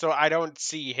 So I don't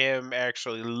see him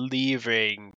actually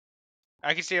leaving.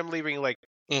 I can see him leaving, like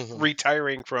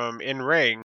retiring from in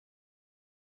ring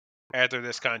after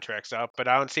this contract's up, but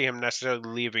I don't see him necessarily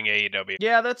leaving AEW.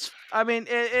 Yeah, that's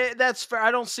fair.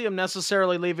 I don't see him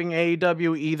necessarily leaving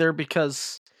AEW either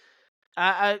because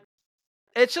I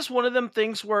it's just one of them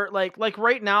things where like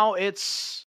right now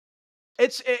it's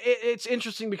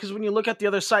interesting because when you look at the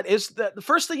other side, is that the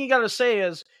first thing you got to say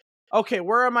is, okay,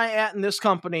 where am I at in this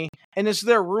company, and is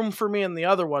there room for me in the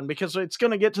other one? Because it's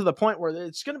going to get to the point where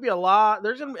it's going to be a lot.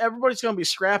 Everybody's going to be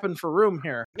scrapping for room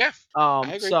here. Yeah.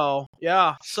 I agree. So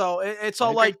yeah, so it's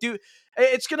all like, dude,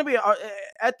 it's going to be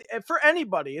for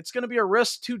anybody, it's going to be a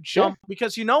risk to jump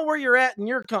because you know where you're at and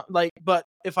you're like, but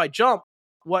if I jump,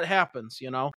 what happens?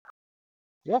 You know?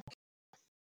 Yeah.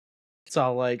 It's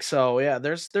all like, so yeah,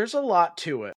 there's a lot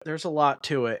to it. There's a lot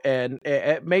to it. And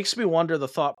it makes me wonder the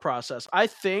thought process. I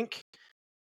think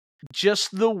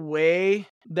just the way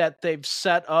that they've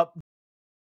set up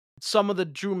some of the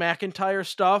Drew McIntyre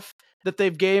stuff that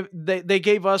they gave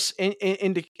us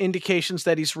indications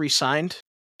that he's re-signed,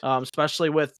 especially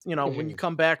with, you know, when you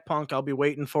come back, Punk, I'll be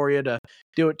waiting for you to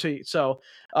do it to you. So,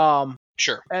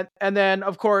 sure. And then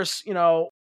of course, you know,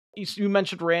 you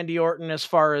mentioned Randy Orton as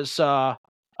far as, that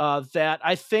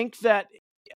I think there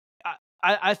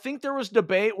was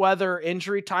debate whether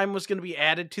injury time was going to be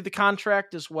added to the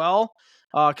contract as well,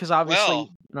 because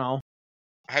obviously,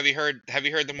 Have you heard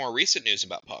the more recent news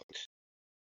about Punk?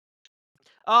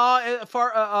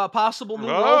 For possible new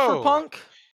role for Punk.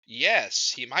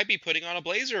 Yes, he might be putting on a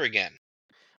blazer again.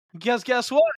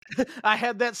 Guess what? I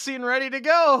had that scene ready to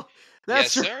go.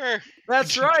 Yes, sir.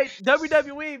 That's right.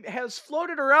 WWE has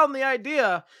floated around the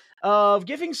idea of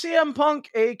giving CM Punk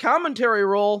a commentary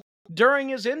role during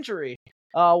his injury.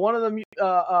 One of the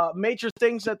major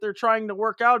things that they're trying to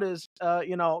work out is,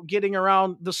 getting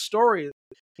around the story,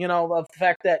 of the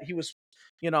fact that he was,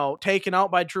 taken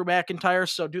out by Drew McIntyre.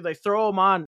 So do they throw him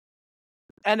on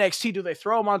NXT? Do they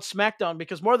throw him on SmackDown?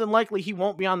 Because more than likely he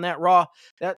won't be on that Raw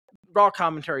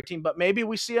commentary team, but maybe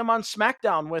we see him on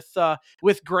SmackDown with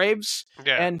Graves.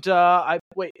 Yeah. And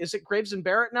is it Graves and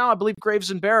Barrett now? I believe Graves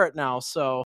and Barrett now.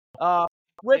 So,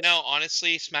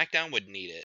 honestly, SmackDown would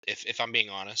need it, if I'm being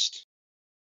honest.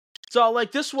 So,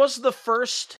 like, this was the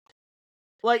first.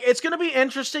 Like, it's going to be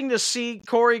interesting to see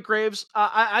Corey Graves.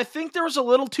 I think there was a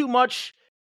little too much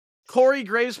Corey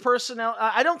Graves personnel.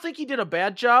 I don't think he did a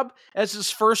bad job as his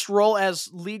first role as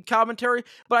lead commentary,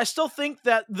 but I still think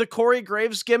that the Corey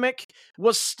Graves gimmick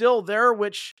was still there,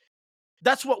 which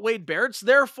that's what Wade Barrett's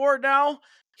there for now.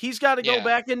 He's got to go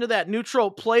back into that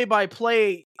neutral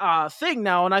play-by-play thing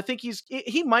now, and I think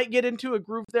he might get into a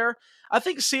groove there. I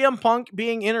think CM Punk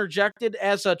being interjected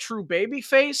as a true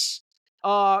babyface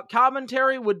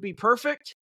commentary would be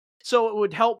perfect. So it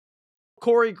would help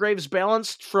Corey Graves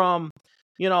balanced from,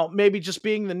 maybe just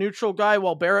being the neutral guy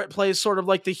while Barrett plays sort of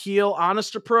like the heel,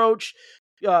 honest approach.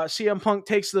 CM Punk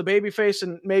takes the babyface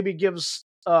and maybe gives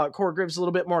Corey Graves a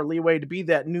little bit more leeway to be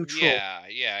that neutral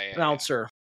announcer.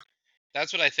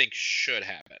 That's what I think should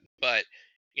happen. But,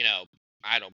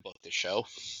 I don't book the show.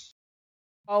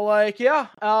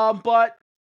 But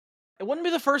it wouldn't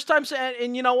be the first time.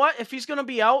 And you know what? If he's going to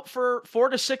be out for 4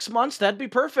 to 6 months, that'd be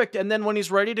perfect. And then when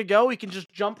he's ready to go, he can just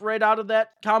jump right out of that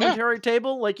commentary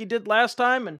table like he did last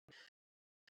time and,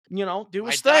 do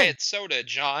his thing. My diet soda,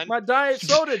 John. My diet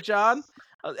soda, John.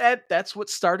 That's what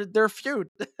started their feud.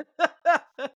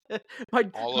 My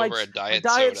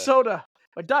diet soda.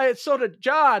 My diet soda,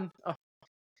 John.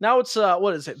 Now it's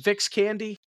what is it? Vicks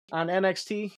Candy on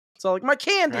NXT. It's all like my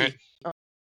candy. Right.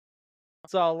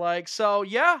 So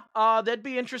that'd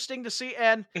be interesting to see,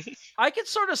 and I could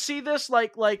sort of see this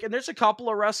like, and there's a couple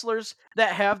of wrestlers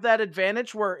that have that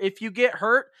advantage where if you get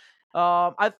hurt,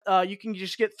 you can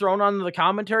just get thrown onto the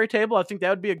commentary table. I think that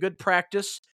would be a good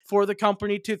practice for the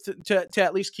company to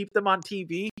at least keep them on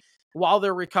TV while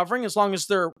they're recovering, as long as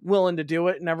they're willing to do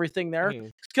it and everything there.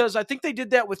 Because I think they did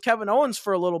that with Kevin Owens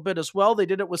for a little bit as well. They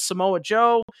did it with Samoa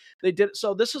Joe.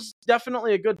 So this is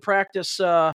definitely a good practice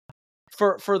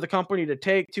for the company to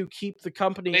take to keep the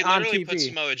company on TV. They literally put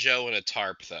Samoa Joe in a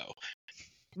tarp, though.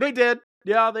 They did.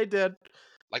 Yeah, they did.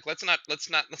 Like, let's not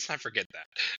forget that.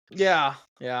 Yeah.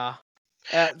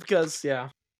 Because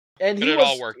and it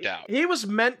all worked out. He was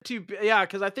meant to be,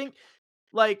 because I think,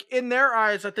 like, in their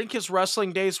eyes, I think his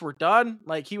wrestling days were done.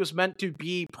 Like, he was meant to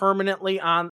be permanently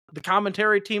on the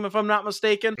commentary team, if I'm not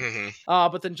mistaken.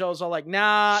 But then Joe's all like,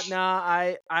 nah,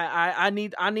 I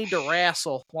need to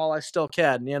wrestle while I still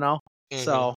can,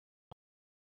 So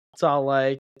It's all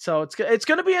like, so it's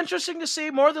going to be interesting to see.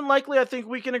 More than likely, I think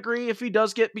we can agree if he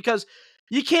does get, because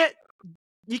you can't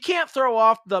throw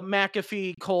off the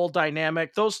McAfee Cole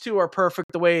dynamic. Those two are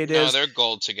perfect the way it is. No, they're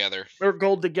gold together. They're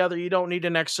gold together. You don't need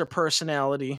an extra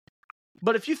personality.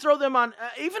 But if you throw them on,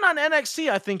 even on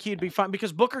NXT, I think he'd be fine,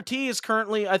 because Booker T is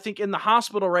currently, I think, in the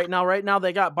hospital right now. Right now,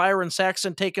 they got Byron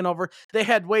Saxton taking over. They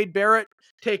had Wade Barrett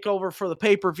take over for the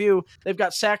pay-per-view. They've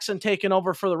got Saxton taking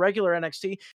over for the regular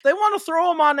NXT. If they want to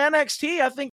throw him on NXT, I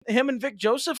think him and Vic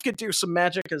Joseph could do some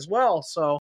magic as well.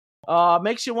 So,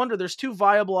 makes you wonder. There's two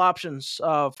viable options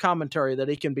of commentary that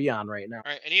he can be on right now.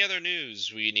 All right. Any other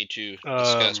news we need to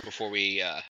discuss before we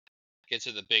get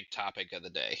to the big topic of the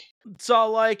day? So,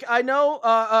 like, I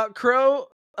know, Crow,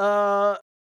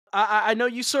 I know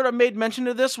you sort of made mention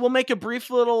of this. We'll make a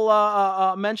brief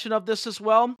little mention of this as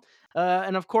well.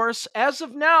 And of course, as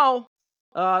of now,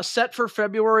 set for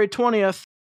February 20th,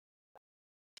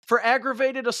 for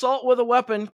aggravated assault with a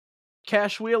weapon,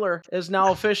 Cash Wheeler is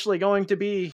now officially going to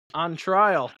be on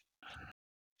trial.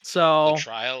 So the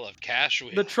trial of Cash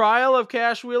Wheeler. The trial of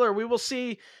Cash Wheeler. We will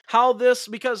see how this,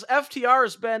 because FTR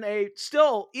has been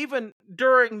still, even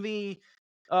during the,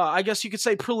 I guess you could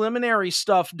say, preliminary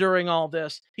stuff during all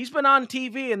this, he's been on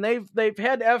TV, and they've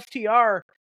had FTR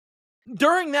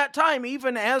during that time,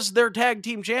 even as their tag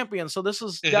team champion. So this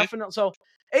is definitely, so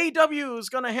AEW is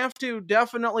going to have to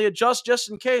definitely adjust just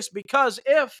in case, because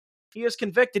if he is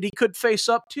convicted, he could face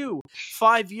up to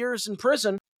 5 years in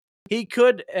prison. He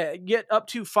could get up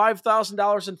to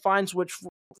 $5,000 in fines, which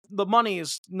the money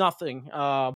is nothing.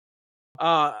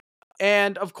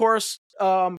 And of course,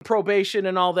 probation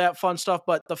and all that fun stuff.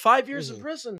 But the 5 years in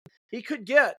prison he could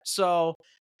get. So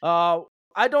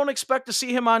I don't expect to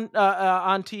see him on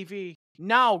TV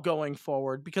now going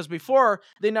forward, because before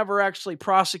they never actually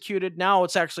prosecuted. Now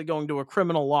it's actually going to a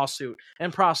criminal lawsuit,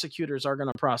 and prosecutors are going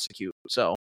to prosecute.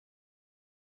 So.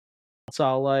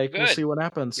 So, like, we'll see what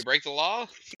happens. You break the law?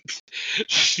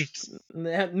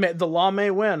 The law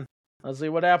may win. Let's see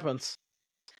what happens.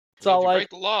 So, well, break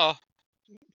the law.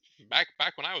 Back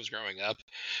when I was growing up.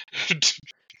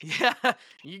 Yeah,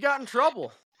 you got in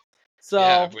trouble. So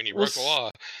yeah, when you broke the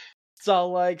law. So,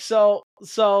 like, so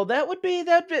that would be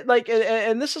that bit, like,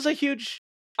 and this is a huge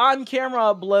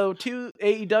on-camera blow to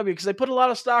AEW, because they put a lot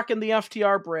of stock in the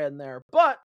FTR brand there.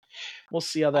 But we'll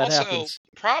see how that happens. Also,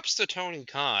 props to Tony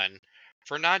Khan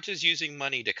for not just using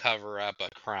money to cover up a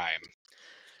crime.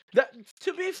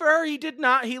 To be fair, he did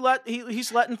not.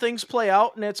 He's letting things play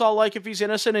out, and it's all like, if he's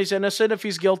innocent, he's innocent. If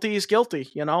he's guilty, he's guilty.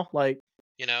 You know, like.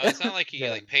 You know, it's not like he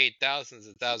like paid thousands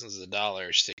and thousands of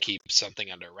dollars to keep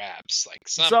something under wraps. Like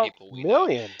some people,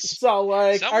 millions. So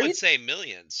like, some would say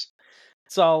millions.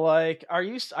 So like, are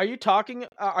you talking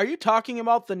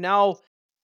about the now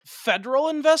federal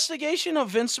investigation of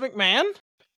Vince McMahon?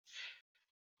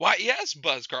 Why, yes,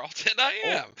 Buzz Carlton, I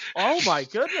am. Oh my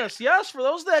goodness, yes. For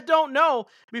those that don't know,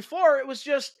 before it was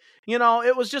just,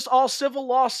 all civil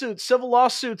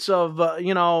lawsuits of,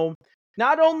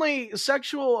 not only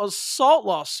sexual assault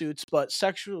lawsuits, but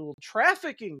sexual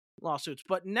trafficking lawsuits.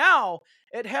 But now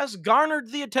it has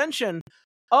garnered the attention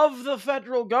of the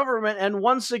federal government, and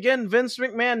once again, Vince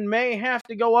McMahon may have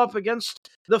to go up against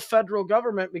the federal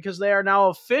government, because they are now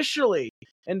officially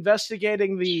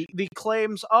investigating the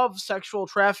claims of sexual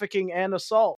trafficking and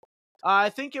assault. I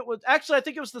think it was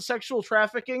the sexual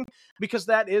trafficking, because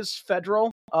that is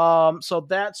federal. So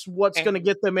that's what's going to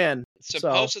get them in.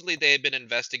 Supposedly they had been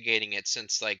investigating it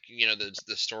since, like,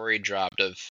 the story dropped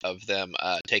of them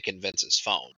taking Vince's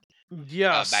phone.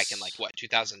 Yes. Back in, like, what,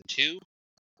 2002?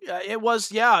 Yeah, it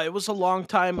was a long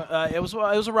time. It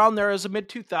was around there as the mid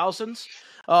 2000s.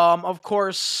 Of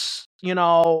course,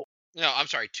 No, I'm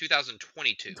sorry,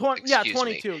 2022.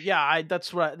 22. Me. Yeah,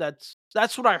 that's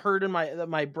what I heard in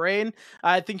my brain.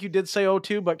 I think you did say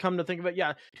 02, but come to think of it,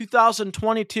 yeah,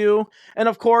 2022. And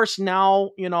of course,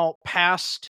 now,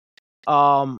 past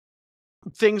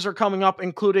things are coming up,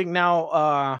 including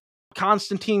now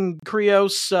Constantine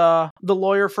Krios, the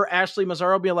lawyer for Ashley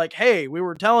Mazzaro, be like, hey, we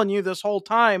were telling you this whole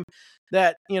time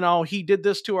that, he did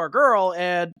this to our girl,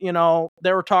 and,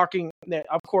 they were talking,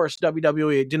 of course,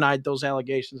 WWE denied those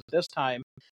allegations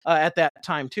at that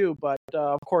time too, but,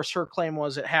 of course, her claim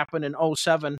was it happened in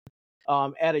 2007,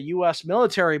 at a U.S.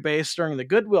 military base during the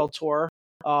Goodwill Tour.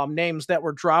 Names that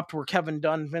were dropped were Kevin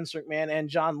Dunn, Vince McMahon, and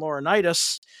John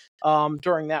Laurinaitis,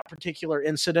 during that particular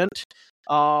incident.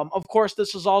 Of course,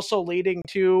 this is also leading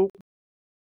to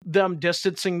them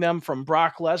distancing them from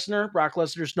Brock Lesnar. Brock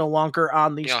Lesnar's no longer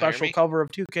on the special cover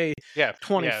of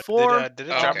 2K24. Did it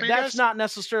drop for you That's guys? not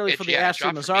necessarily for the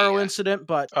Ashley Mazzaro incident,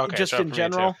 but just in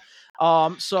general.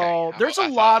 There's a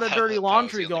lot of dirty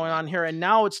laundry going on here, and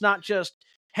now it's not just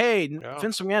hey, Yeah.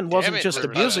 Vince McMahon Damn wasn't it, just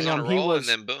Riverside. abusing Buzz them; on a he roll, was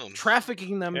and then boom.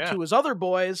 trafficking them Yeah. to his other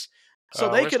boys, so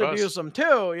they Where's could Buzz? abuse them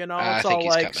too. You know, I it's think all he's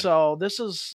like coming. so. This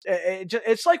is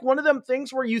it's like one of them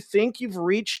things where you think you've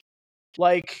reached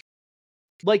like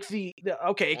the okay,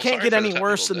 it Well, can't sorry get for the any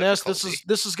worse technical than this. difficulty.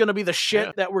 This is going to be the shit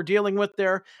Yeah. that we're dealing with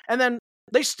there, and then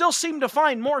they still seem to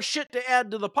find more shit to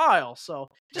add to the pile. So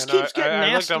it just And keeps getting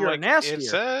I looked, nastier I'm like, and nastier. it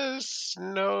says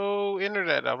no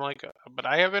internet. I'm like, but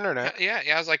I have internet. Yeah,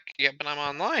 I was like, yeah, but I'm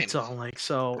online. It's all like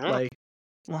so. Yeah. Like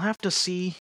we'll have to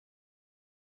see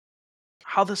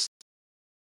how this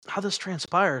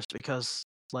transpires because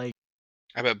like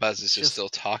I bet Buzz is just- just still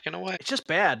talking away. it's just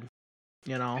bad,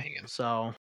 you know. Hang on.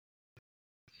 So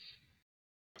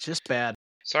it's just bad.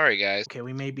 Sorry, guys. Okay,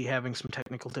 we may be having some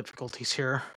technical difficulties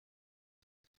here.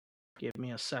 Give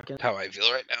me a second. How I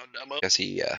feel right now, Dumbo. Guess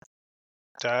he,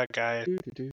 That guy.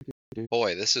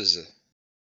 boy, this is a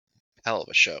hell of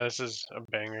a show. This is a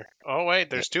banger. Oh wait,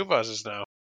 there's two buzzes now. Oh,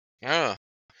 Yeah.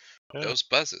 those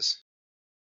buzzes.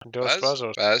 Those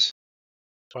buzzes. Buzz,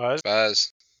 Buzz.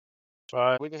 Buzz.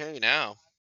 Buzz. We can hear you now.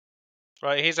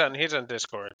 Right, he's on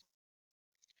Discord.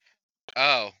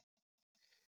 Oh.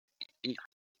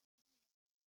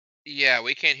 Yeah,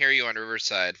 we can't hear you on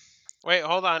Riverside. Wait,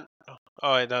 hold on.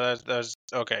 Oh wait, no, that's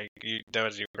okay. That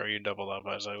was you, bro. You doubled up.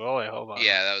 I was like, oh wait, hold on.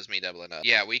 Yeah, that was me doubling up.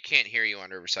 Yeah, we can't hear you on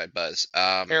Riverside, Buzz.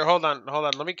 Here, hold on.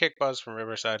 Let me kick Buzz from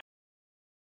Riverside.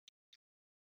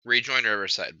 Rejoin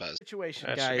Riverside, Buzz. Situation,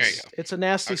 There you guys. go. It's a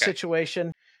nasty Okay.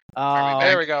 situation. Are we back?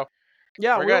 There we go.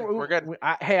 Yeah, We're good, we're good.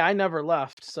 Hey, I never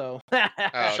left, so. Oh,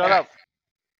 Shut okay.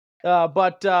 up.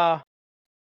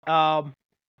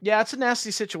 Yeah, it's a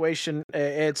nasty situation.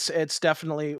 It's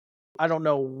definitely. I don't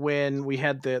know when we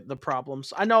had the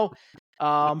problems. I know.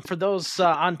 For those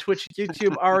on Twitch,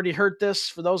 YouTube already heard this.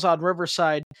 For those on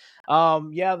Riverside,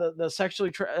 yeah, the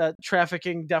sexually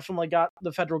trafficking definitely got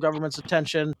the federal government's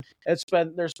attention.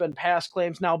 There's been past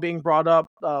claims now being brought up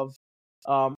of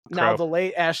now Crow. the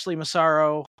late Ashley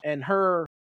Massaro and her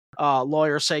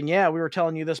lawyer saying, yeah, we were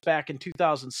telling you this back in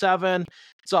 2007.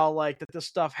 It's all like that this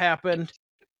stuff happened.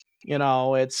 You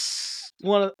know, it's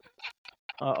one of.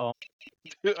 Uh-oh.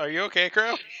 Are you okay,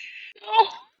 Crow? Oh,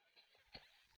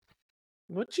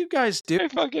 What you guys do? I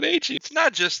fucking hate you. It's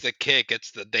not just the kick,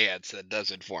 it's the dance that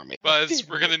does it for me. Buzz,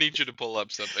 we're gonna need you to pull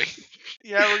up something.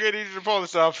 Yeah, we're gonna need you to pull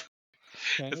this up.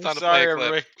 Okay. It's time to Sorry, play a clip.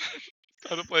 everybody. It's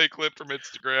time to play a clip from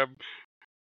Instagram.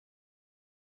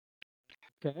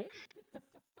 Okay.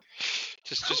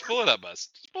 Just pull it up, Buzz.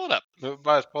 Just pull it up.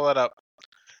 Buzz, pull it up.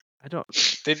 I don't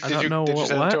Did I don't you know did you what,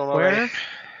 send it to him already?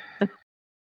 where.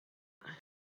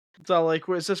 It's all like,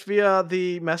 was this via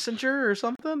the messenger or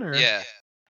something? Or Yeah.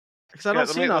 because I don't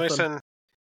see let me nothing. send.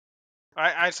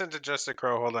 I sent it just to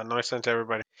Crow. Hold on, let me send it to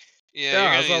everybody. Yeah,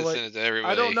 Yeah, you're it's gonna all need to like- send it to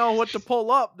everybody. I don't know what to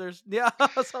pull up. There's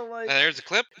so like. There's a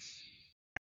clip.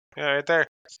 Yeah, right there.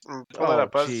 Pull it Oh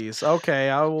up, Buzz. jeez. Okay,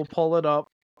 I will pull it up.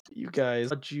 You guys,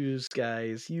 use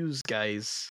guys. You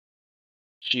guys.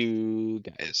 You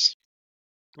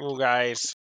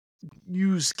guys.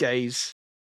 Use guys.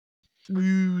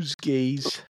 Use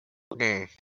gays. Mm.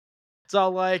 So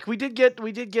like we did get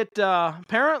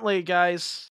apparently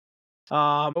guys.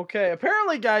 Okay,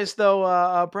 apparently guys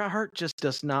though Bret Hart just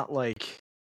does not like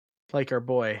our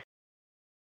boy.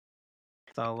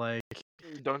 So like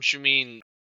Don't you mean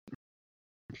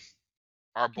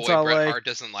our boy all Bret like- Hart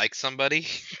doesn't like somebody?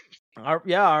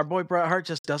 our boy Bret Hart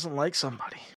just doesn't like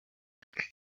somebody.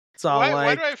 So Why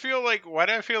like do I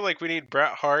feel like we need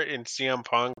Bret Hart and CM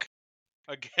Punk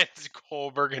against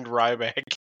Goldberg and Ryback?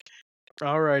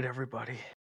 all right everybody.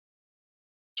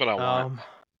 That's what I want.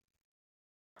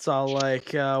 It's all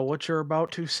like what you're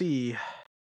about to see.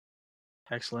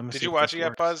 Actually, let me Did see you if watch this it yet,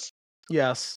 works. Buzz?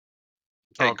 Yes.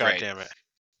 Okay, Oh god great. damn it!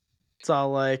 It's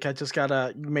all like I just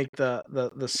gotta make the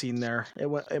scene there.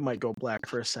 It might go black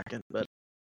for a second, but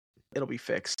it'll be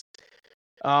fixed.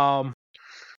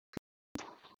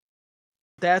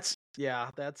 That's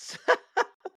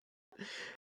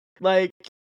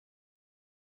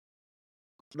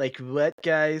like what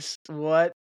guys?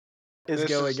 What is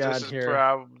going on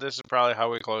here? This is probably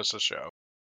how we close the show.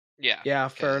 Yeah. Yeah,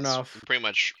 fair 'cause enough. We're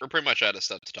pretty much out of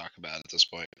stuff to talk about at this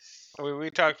point. We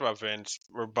talked about Vince,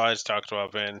 or Buzz talked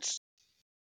about Vince.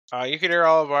 You can hear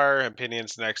all of our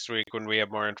opinions next week when we have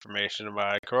more information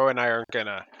about it. Crow and I aren't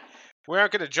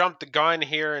gonna jump the gun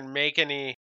here and make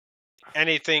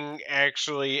anything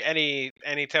actually any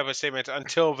type of statements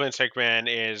until Vince McMahon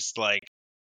is like,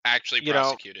 Actually You know,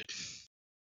 prosecuted.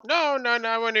 no,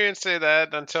 I wouldn't even say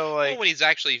that until Well, like when he's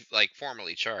actually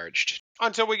formally charged.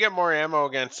 until we get more ammo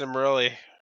against him. Really,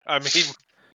 I mean,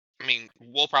 I mean,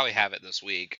 we'll probably have it this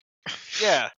week.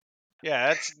 yeah.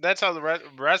 Yeah, that's how the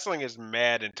wrestling is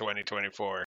mad in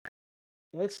 2024.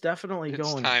 It's definitely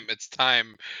It's going. time. It's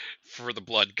time for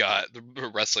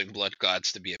the wrestling blood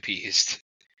gods to be appeased.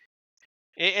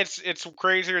 It's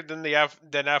crazier than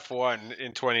than F1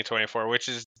 in 2024, which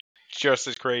is just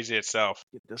as crazy itself.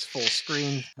 Get this full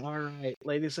screen. All right,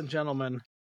 ladies and gentlemen.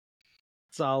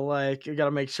 It's all like, you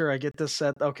gotta make sure I get this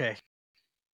set. Okay.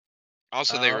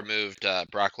 Also, they removed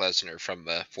Brock Lesnar from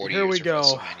the 40 Here years we of go.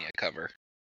 WrestleMania cover.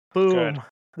 Boom. Good.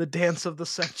 The dance of the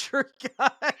century,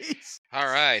 guys. All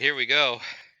right, here we go.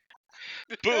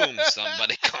 Boom!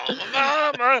 Somebody call my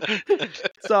mama.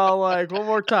 It's all like, one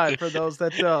more time for those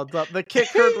that don't. The kick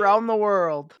heard round the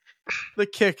world. The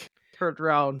kick heard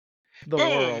round the Boom!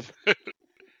 world.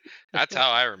 That's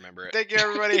how I remember it. Thank you,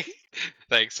 everybody.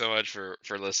 Thanks so much for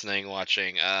listening,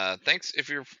 watching. Thanks if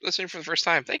you're listening for the first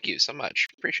time. Thank you so much.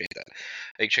 Appreciate that.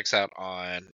 You can check us out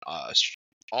on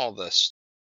all the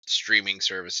streaming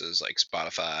services like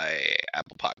Spotify,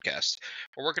 Apple Podcasts.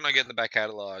 We're working on getting the back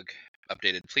catalog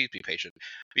updated. Please be patient.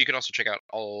 But you can also check out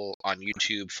all on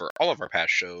YouTube for all of our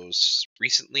past shows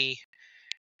recently,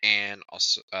 and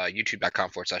also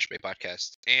youtube.com/Bay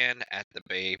Podcast, and at the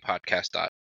Bay Podcast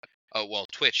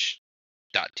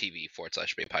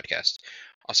twitch.tv/Bay Podcast.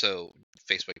 Also,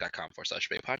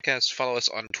 facebook.com/Bay Podcast. Follow us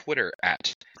on Twitter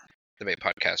at the Bay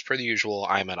Podcast. Per the usual,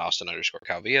 I'm at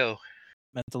Austin_Calvillo.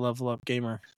 At the Level Up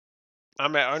Gamer.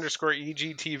 I'm at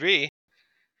 _EGTV.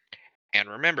 And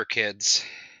remember, kids,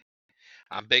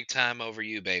 I'm big time over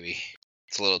you, baby.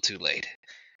 It's a little too late.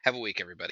 Have a week, everybody.